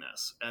approaching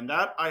this, and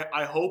that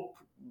I hope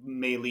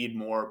may lead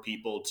more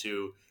people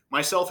to,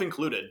 myself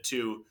included,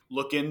 to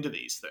look into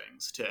these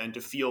things and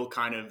to feel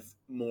kind of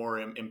more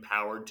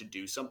empowered to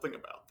do something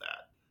about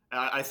that.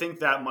 I think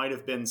that might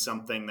have been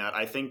something that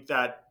I think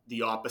that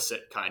the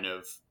opposite kind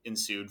of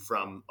ensued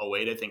from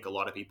 '08. I think a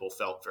lot of people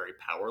felt very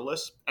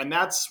powerless. And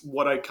that's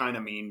what I kind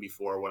of mean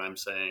before when I'm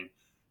saying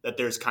that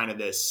there's kind of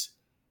this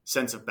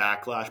sense of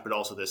backlash, but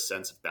also this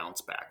sense of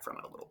bounce back from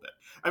it a little bit.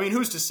 I mean,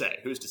 who's to say?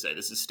 Who's to say?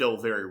 This is still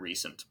very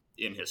recent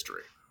in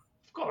history.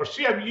 Of course,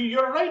 yeah,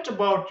 you're right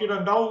about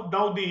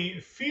now the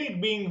field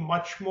being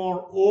much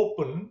more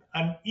open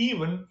and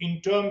even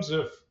in terms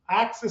of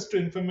access to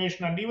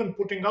information and even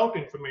putting out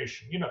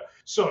information.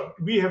 So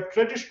we have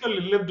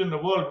traditionally lived in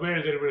a world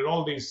where there were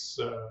all these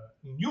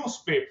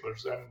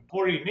newspapers and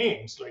hoary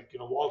names like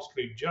Wall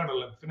Street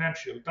Journal and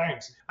Financial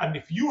Times, and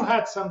if you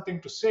had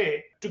something to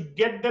say, to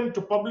get them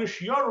to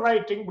publish your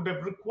writing would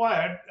have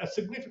required a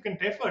significant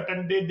effort,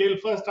 and they'll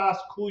first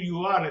ask who you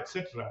are,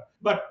 etc.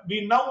 But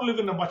we now live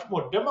in a much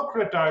more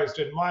democratized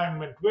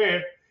environment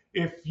where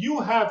if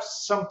you have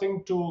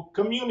something to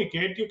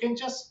communicate, you can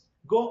just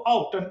go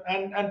out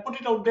and put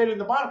it out there in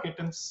the market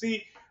and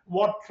see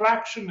what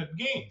traction it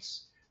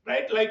gains,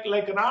 right?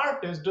 Like an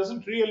artist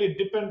doesn't really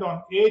depend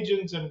on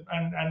agents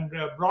and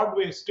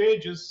Broadway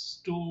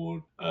stages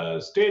to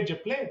stage a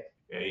play.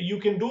 You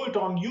can do it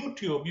on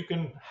YouTube. You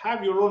can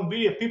have your own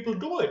video. People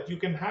do it. You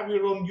can have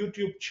your own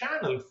YouTube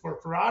channel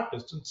for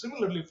artists. And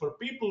similarly, for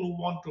people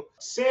who want to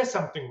say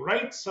something,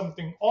 write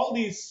something, all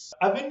these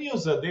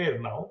avenues are there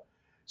now.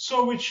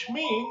 So which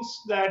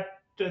means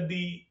that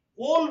the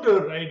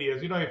older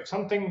ideas, if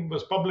something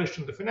was published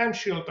in the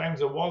Financial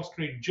Times or Wall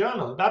Street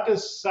Journal, that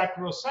is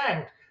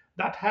sacrosanct.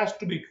 That has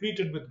to be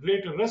treated with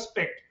greater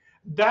respect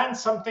than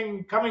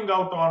something coming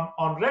out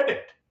on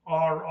Reddit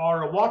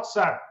or a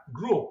WhatsApp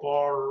group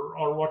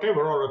or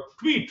whatever, or a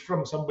tweet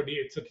from somebody,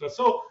 etc.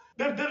 So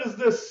there is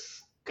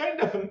this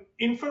kind of an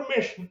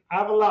information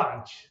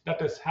avalanche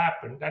that has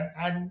happened,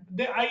 and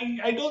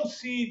I don't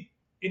see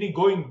any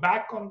going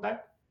back on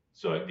that.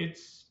 So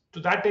it's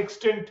to that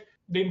extent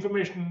the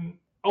information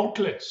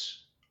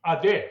outlets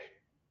are there.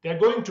 They're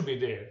going to be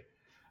there.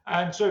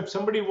 And so if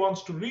somebody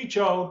wants to reach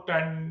out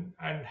and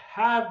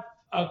have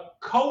a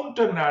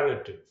counter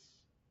narrative,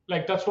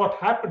 like that's what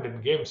happened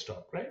in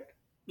GameStop, right?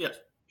 Yes.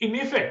 In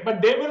effect,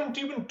 but they weren't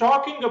even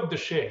talking up the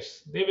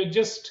shares. They were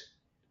just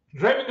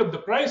driving up the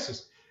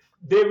prices.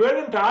 They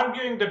weren't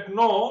arguing that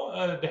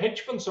no, the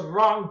hedge funds are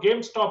wrong.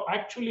 GameStop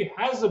actually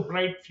has a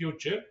bright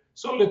future,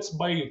 so let's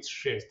buy its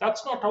shares.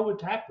 That's not how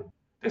it happened.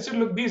 They said,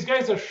 look, these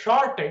guys are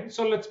shorting,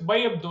 so let's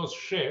buy up those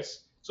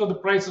shares so the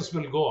prices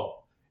will go up.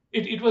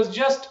 It was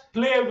just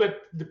play with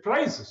the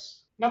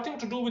prices, nothing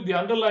to do with the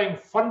underlying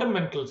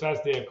fundamentals, as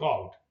they are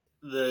called.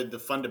 The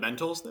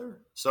fundamentals there?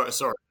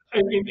 Sorry.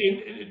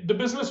 In the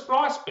business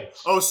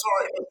prospects. Oh,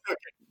 sorry.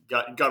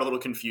 Okay. Got a little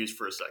confused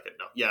for a second.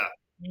 No, yeah.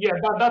 Yeah,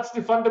 that's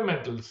the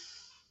fundamentals.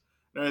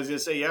 I was going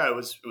to say, yeah, it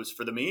was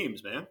for the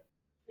memes, man.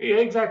 Yeah,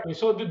 exactly.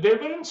 So they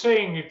weren't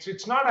saying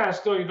it's not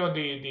as though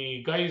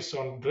the guys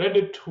on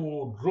Reddit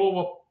who drove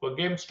up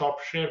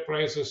GameStop share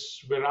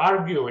prices were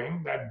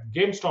arguing that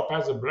GameStop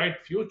has a bright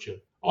future.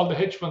 All the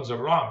hedge funds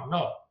are wrong.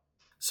 No.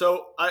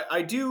 So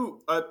I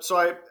do.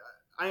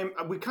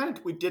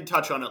 We did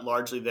touch on it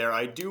largely there.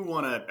 I do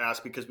want to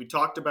ask, because we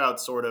talked about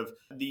sort of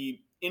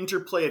the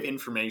interplay of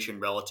information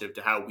relative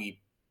to how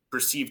we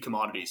perceive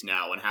commodities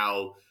now, and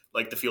how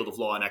like the field of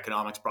law and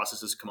economics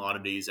processes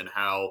commodities, and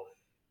how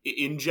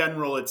in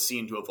general it's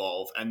seen to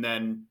evolve. And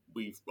then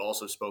we've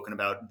also spoken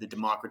about the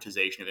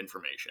democratization of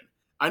information.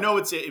 I know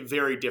it's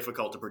very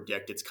difficult to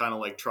predict. It's kind of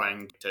like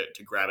trying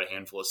to grab a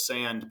handful of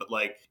sand, but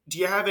like, do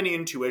you have any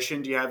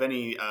intuition? Do you have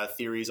any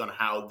theories on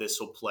how this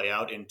will play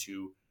out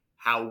into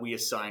how we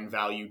assign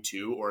value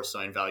to, or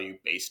assign value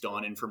based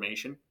on,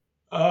 information?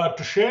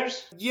 To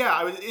shares?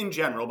 Yeah, in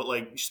general, but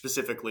like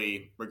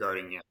specifically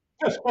regarding it.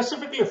 Yeah,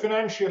 specifically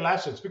financial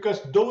assets,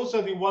 because those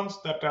are the ones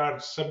that are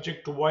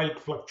subject to wild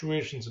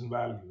fluctuations in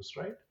values,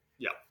 right?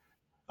 Yeah.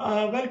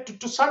 Well,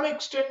 to some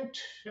extent,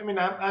 I mean,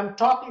 I'm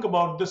talking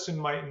about this in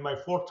my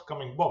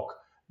forthcoming book,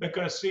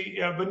 because see,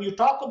 when you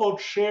talk about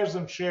shares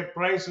and share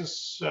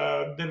prices,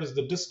 there is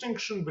the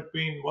distinction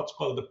between what's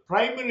called the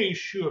primary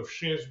issue of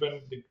shares, when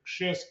the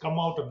shares come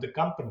out of the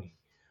company,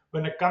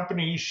 when a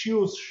company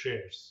issues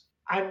shares,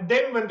 and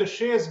then when the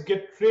shares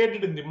get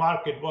traded in the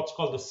market, what's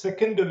called the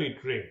secondary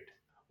trade.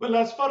 Well,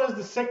 as far as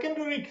the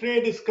secondary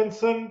trade is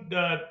concerned,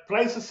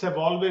 prices have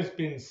always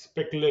been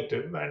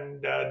speculative,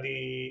 and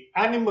the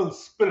animal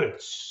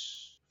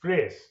spirits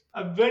phrase,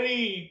 a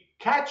very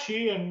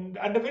catchy and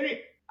a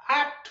very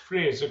apt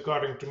phrase,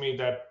 according to me,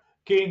 that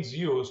Keynes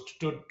used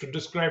to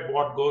describe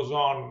what goes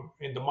on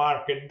in the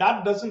market,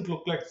 that doesn't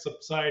look like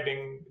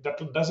subsiding.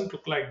 That doesn't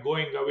look like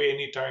going away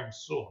anytime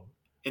soon.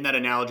 In that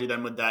analogy,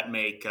 then, would that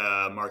make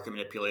market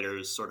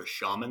manipulators sort of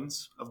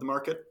shamans of the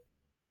market?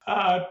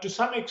 To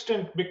some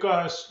extent,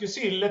 because you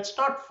see, let's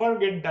not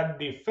forget that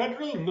the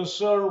Federal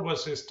Reserve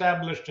was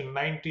established in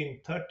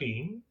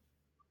 1913.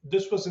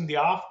 This was in the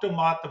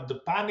aftermath of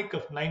the panic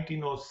of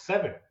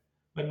 1907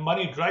 when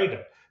money dried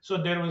up. So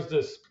there was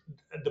this,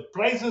 the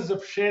prices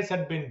of shares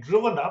had been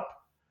driven up,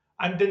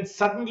 and then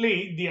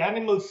suddenly the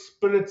animal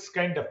spirits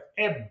kind of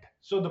ebbed.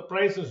 So the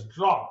prices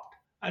dropped.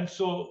 And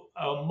so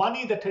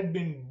money that had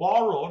been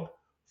borrowed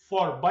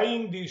for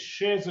buying these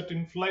shares at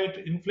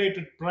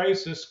inflated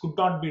prices could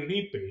not be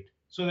repaid.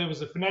 So there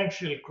was a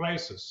financial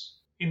crisis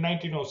in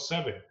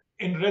 1907.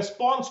 In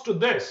response to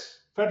this,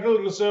 Federal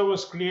Reserve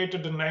was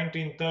created in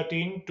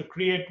 1913 to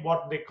create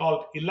what they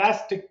called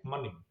elastic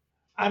money.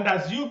 And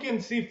as you can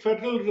see,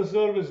 Federal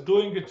Reserve is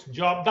doing its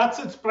job. That's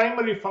its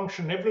primary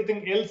function.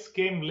 Everything else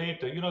came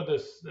later.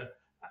 This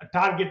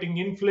targeting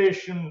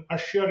inflation,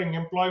 assuring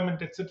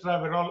employment,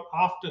 etc. were all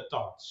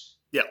afterthoughts.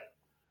 Yeah.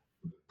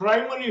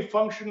 Primary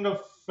function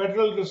of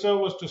Federal Reserve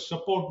was to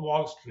support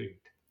Wall Street.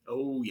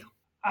 Oh, yeah.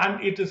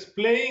 And it is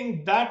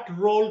playing that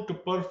role to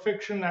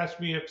perfection, as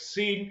we have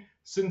seen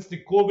since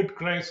the COVID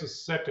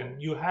crisis set in.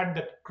 You had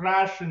that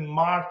crash in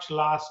March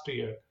last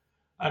year,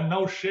 and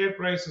now share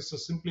prices are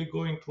simply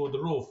going through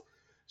the roof.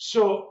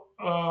 So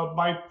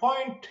my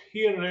point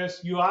here is,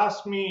 you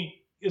ask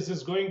me, is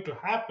this going to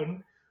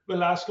happen?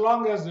 Well, as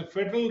long as the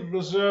Federal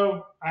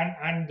Reserve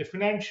and the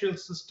financial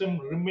system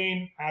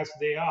remain as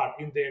they are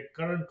in their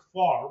current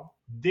form,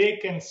 they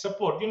can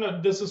support.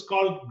 This is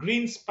called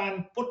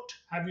Greenspan put.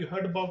 Have you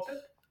heard about it?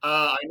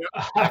 I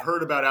know I've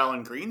heard about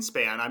Alan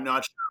Greenspan. I'm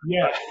not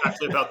sure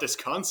exactly about this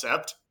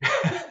concept.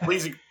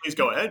 Please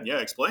go ahead. Yeah,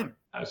 explain.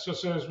 So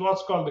it's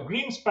what's called the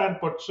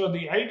Greenspan put. So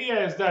the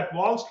idea is that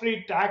Wall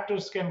Street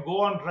actors can go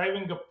on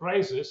driving up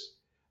prices,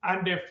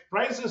 and if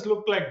prices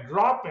look like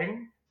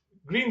dropping,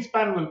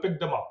 Greenspan will pick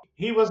them up.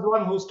 He was the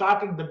one who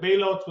started the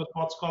bailouts with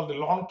what's called the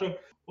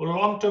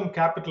long-term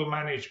capital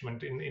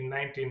management in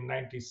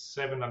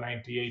 1997 or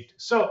 98.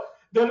 So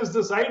there is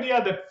this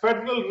idea that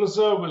Federal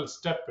Reserve will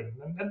step in,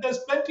 and there's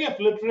plenty of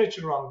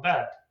literature on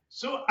that.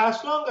 So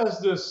as long as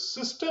the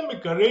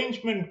systemic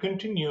arrangement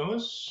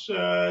continues,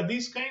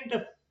 these kind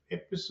of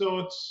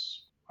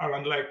episodes are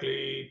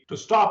unlikely to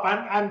stop.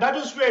 And that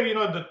is where,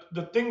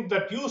 the thing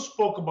that you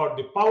spoke about,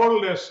 the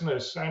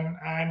powerlessness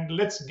and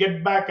let's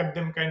get back at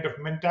them kind of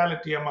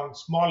mentality among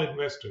small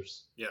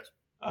investors. Yes.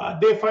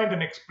 They find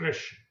an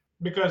expression,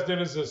 because there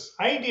is this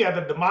idea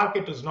that the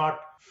market is not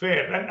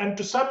fair. And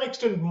to some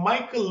extent,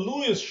 Michael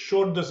Lewis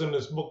showed this in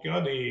his book,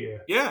 the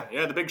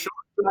The Big Short.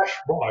 Flash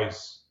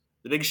Boys.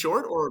 The Big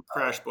Short or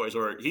Crash Boys,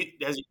 or he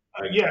has.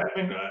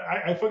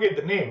 I forget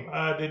the name.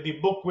 The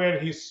book where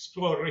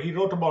he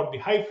wrote about the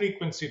high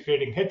frequency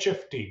trading,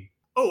 HFT.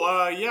 Oh,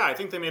 I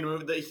think they made a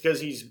movie because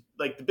he's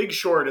like The Big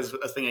Short is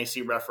a thing I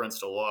see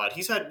referenced a lot.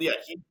 He's had,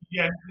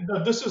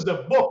 This is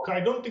the book. I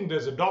don't think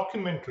there's a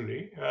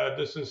documentary.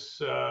 This is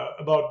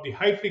about the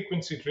high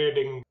frequency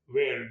trading,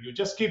 where you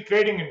just keep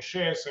trading in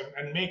shares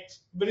and make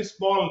very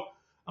small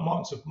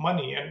amounts of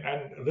money.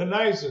 And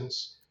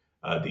Renaissance,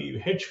 the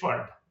hedge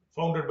fund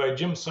founded by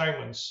Jim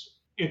Simons,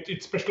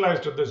 it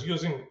specialized at this,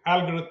 using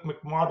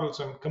algorithmic models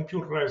and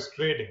computerized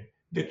trading.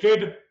 They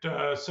trade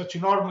at such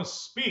enormous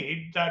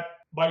speed that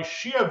by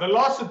sheer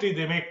velocity,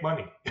 they make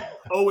money.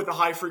 With the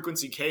high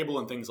frequency cable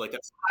and things like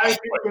that. High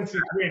frequency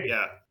trading.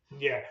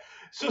 Yeah.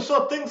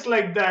 So things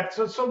like that.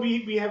 So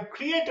we have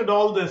created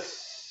all this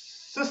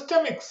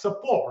systemic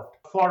support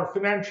for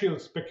financial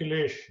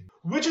speculation,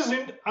 which is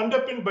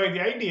underpinned by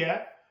the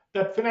idea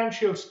that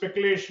financial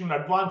speculation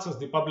advances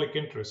the public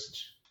interest.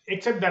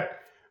 Except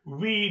that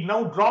we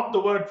now drop the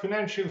word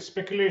financial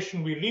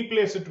speculation, we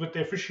replace it with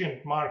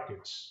efficient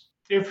markets.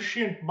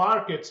 Efficient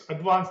markets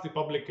advance the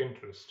public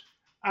interest.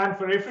 And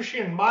for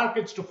efficient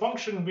markets to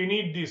function, we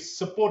need these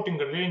supporting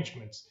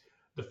arrangements,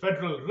 the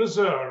Federal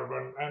Reserve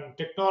and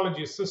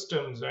technology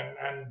systems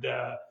and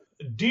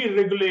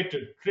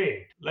deregulated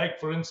trade, like,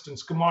 for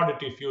instance,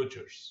 commodity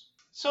futures.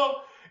 So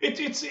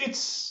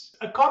it's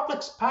a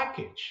complex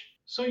package.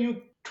 So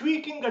you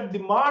tweaking at the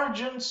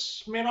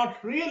margins may not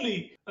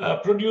really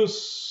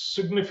produce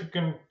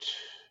significant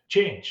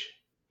change.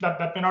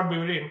 That may not be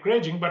very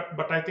encouraging,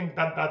 but I think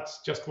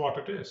that's just what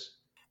it is.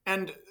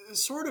 And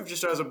sort of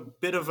just as a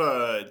bit of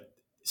a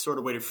sort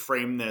of way to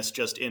frame this,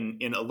 just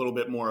in a little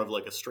bit more of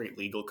like a straight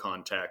legal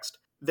context,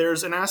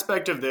 there's an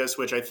aspect of this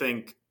which I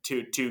think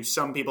to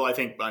some people,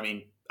 I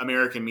mean,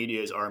 American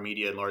media is our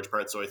media in large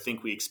part, so I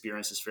think we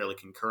experience this fairly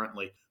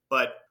concurrently.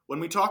 But when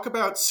we talk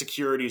about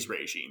securities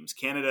regimes,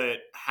 Canada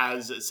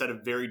has a set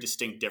of very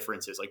distinct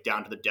differences, like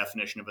down to the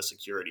definition of a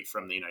security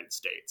from the United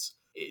States.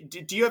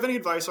 Do you have any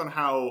advice on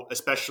how,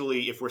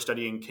 especially if we're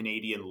studying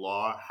Canadian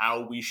law,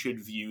 how we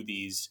should view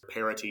these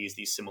parities,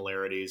 these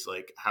similarities?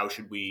 Like, how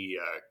should we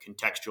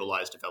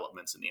contextualize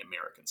developments in the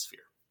American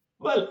sphere?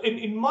 Well,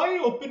 in my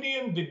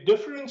opinion, the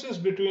differences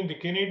between the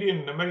Canadian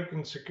and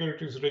American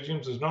securities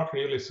regimes is not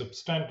really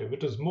substantive.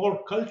 It is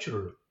more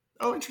cultural.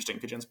 Oh, interesting.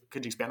 Could you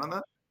expand on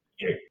that?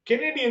 Yeah,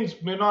 Canadians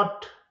may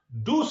not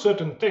do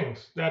certain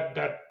things that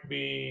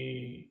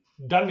be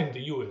done in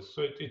the US.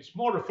 So it's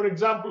more, for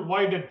example,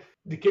 why did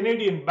the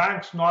Canadian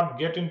banks not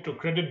get into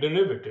credit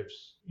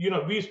derivatives?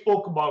 We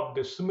spoke about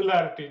the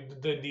similarity,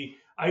 the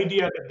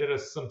idea that there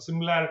is some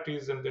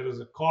similarities and there is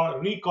a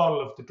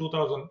recall of the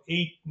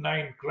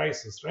 2008-9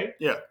 crisis, right?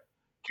 Yeah.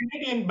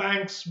 Canadian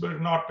banks were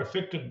not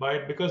affected by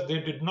it because they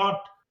did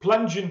not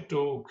plunge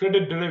into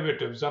credit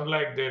derivatives,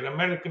 unlike their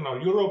American or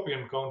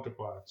European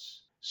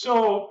counterparts.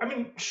 So, I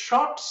mean,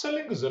 short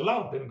selling is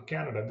allowed in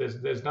Canada.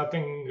 There's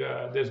nothing,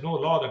 there's no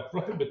law that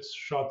prohibits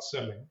short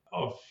selling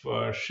of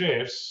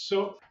shares.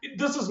 So,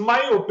 this is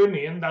my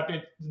opinion that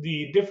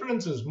the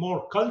difference is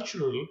more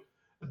cultural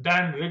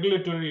than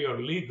regulatory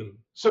or legal.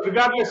 So,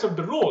 regardless of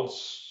the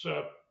rules,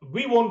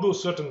 we won't do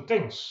certain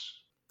things.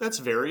 That's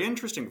very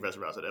interesting,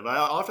 Professor Vasudev.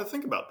 I'll have to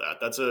think about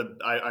that.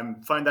 I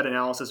find that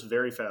analysis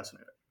very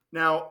fascinating.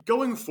 Now,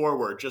 going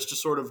forward, just to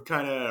sort of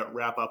kind of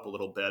wrap up a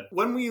little bit,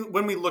 when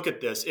we look at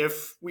this,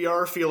 if we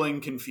are feeling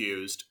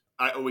confused,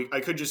 I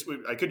could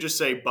just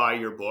say buy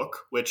your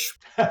book, which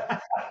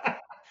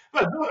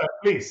Well, do that,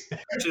 please.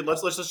 actually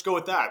let's just go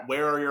with that.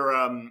 Where are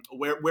your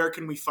where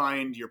can we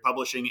find your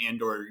publishing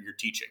and or your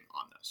teaching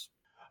on this?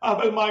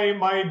 Well,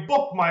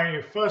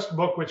 my first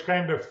book, which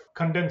kind of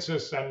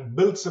condenses and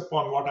builds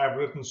upon what I've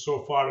written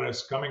so far,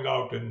 is coming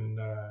out in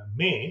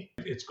May.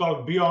 It's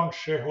called Beyond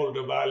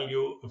Shareholder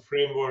Value, a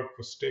Framework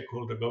for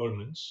Stakeholder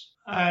Governance.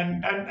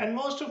 And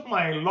most of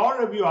my law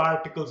review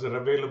articles are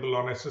available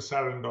on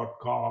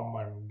ssrn.com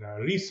and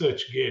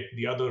ResearchGate,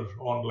 the other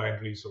online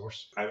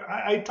resource.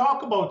 I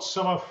talk about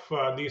some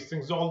of these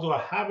things, although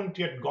I haven't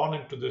yet gone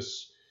into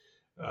this,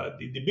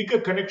 the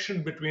bigger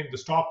connection between the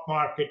stock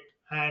market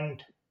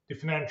and the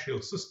financial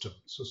system.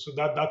 So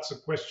that's a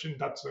question.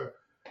 That's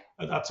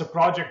a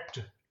project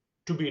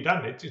to be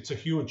done. It's a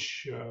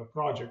huge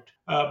project.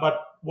 But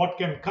what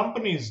can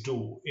companies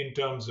do in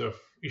terms of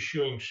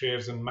issuing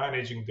shares and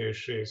managing their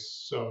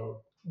shares?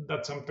 So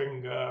that's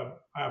something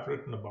I've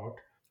written about.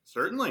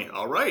 Certainly.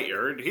 All right,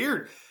 you're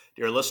here,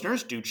 dear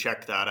listeners. Do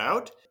check that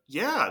out.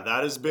 Yeah,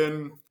 that has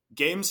been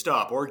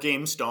GameStop or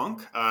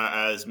GameStonk,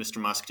 as Mr.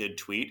 Musk did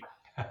tweet.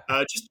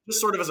 Just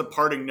sort of as a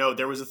parting note,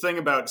 there was a thing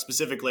about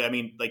specifically, I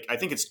mean, like, I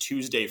think it's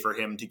Tuesday for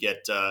him to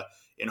get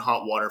in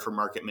hot water for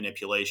market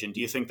manipulation.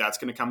 Do you think that's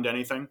going to come to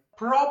anything?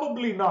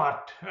 Probably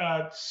not.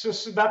 So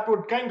that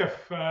would kind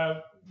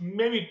of,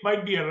 maybe it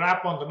might be a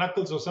rap on the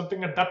knuckles or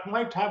something, and that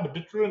might have a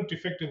deterrent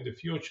effect in the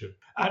future.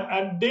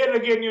 And there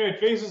again,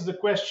 it raises the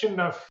question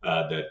of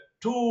the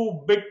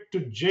too big to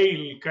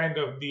jail kind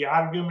of the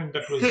argument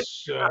that was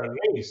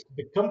raised,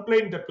 the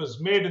complaint that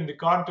was made in the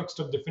context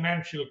of the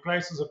financial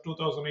crisis of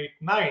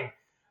 2008-9,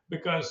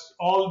 because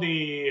all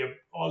the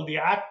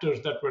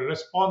actors that were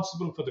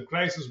responsible for the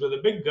crisis were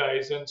the big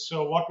guys, and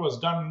so what was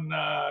done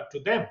to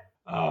them?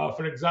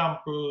 For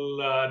example,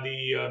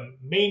 the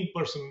main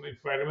person, if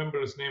I remember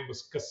his name,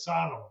 was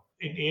Cassano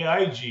in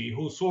AIG,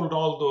 who sold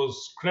all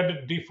those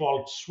credit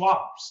default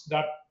swaps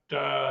that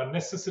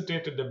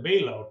necessitated a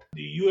bailout.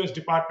 The US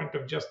Department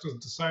of Justice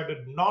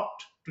decided not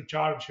to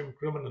charge him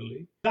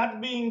criminally. That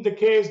being the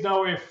case,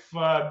 now if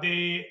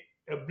they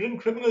bring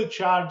criminal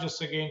charges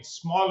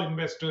against small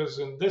investors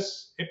in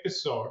this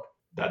episode,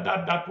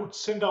 that would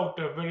send out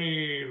a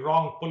very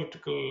wrong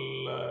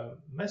political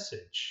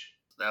message.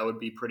 That would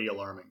be pretty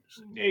alarming.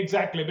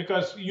 Exactly,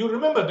 because you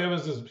remember there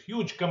was this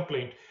huge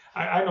complaint.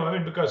 I know, I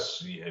mean,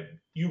 because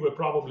you were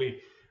probably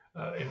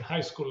in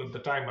high school at the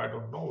time, I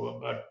don't know,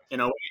 but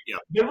yeah,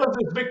 there was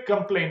this big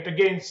complaint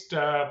against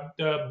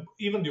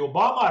even the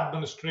Obama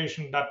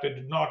administration that they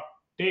did not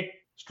take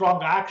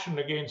strong action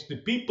against the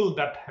people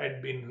that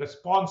had been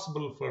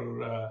responsible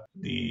for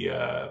the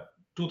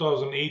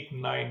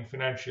 2008-9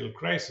 financial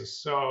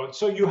crisis. So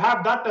you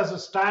have that as a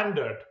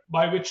standard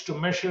by which to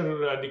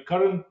measure the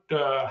current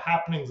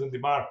happenings in the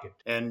market.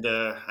 And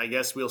I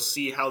guess we'll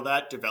see how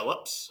that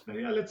develops.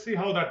 Yeah, let's see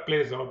how that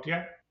plays out,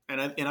 yeah.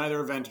 And in either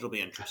event, it'll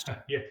be interesting.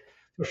 Yeah,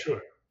 for sure.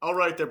 All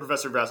right there,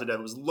 Professor Vasudev.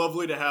 It was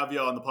lovely to have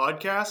you on the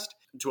podcast.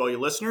 To all you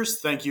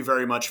listeners, thank you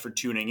very much for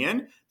tuning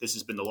in. This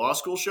has been The Law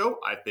School Show.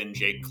 I've been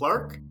Jake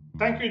Clark.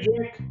 Thank you,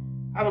 Jake.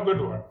 Have a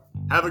good one.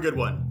 Have a good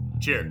one.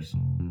 Cheers.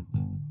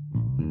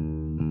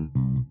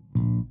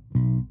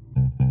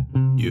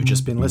 You've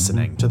just been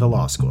listening to The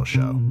Law School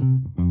Show.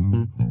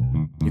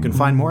 You can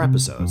find more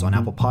episodes on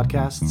Apple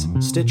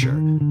Podcasts, Stitcher,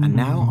 and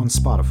now on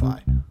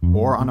Spotify,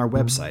 or on our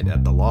website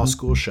at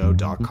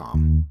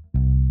thelawschoolshow.com.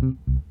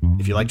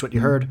 If you liked what you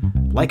heard,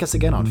 like us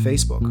again on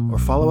Facebook or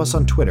follow us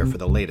on Twitter for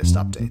the latest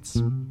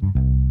updates.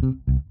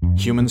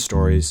 Human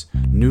stories,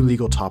 new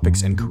legal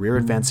topics, and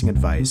career-advancing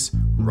advice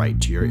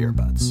right to your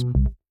earbuds.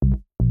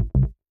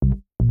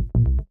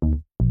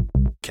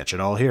 Catch it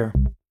all here.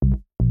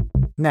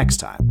 Next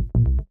time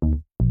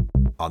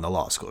on The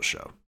Law School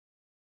Show.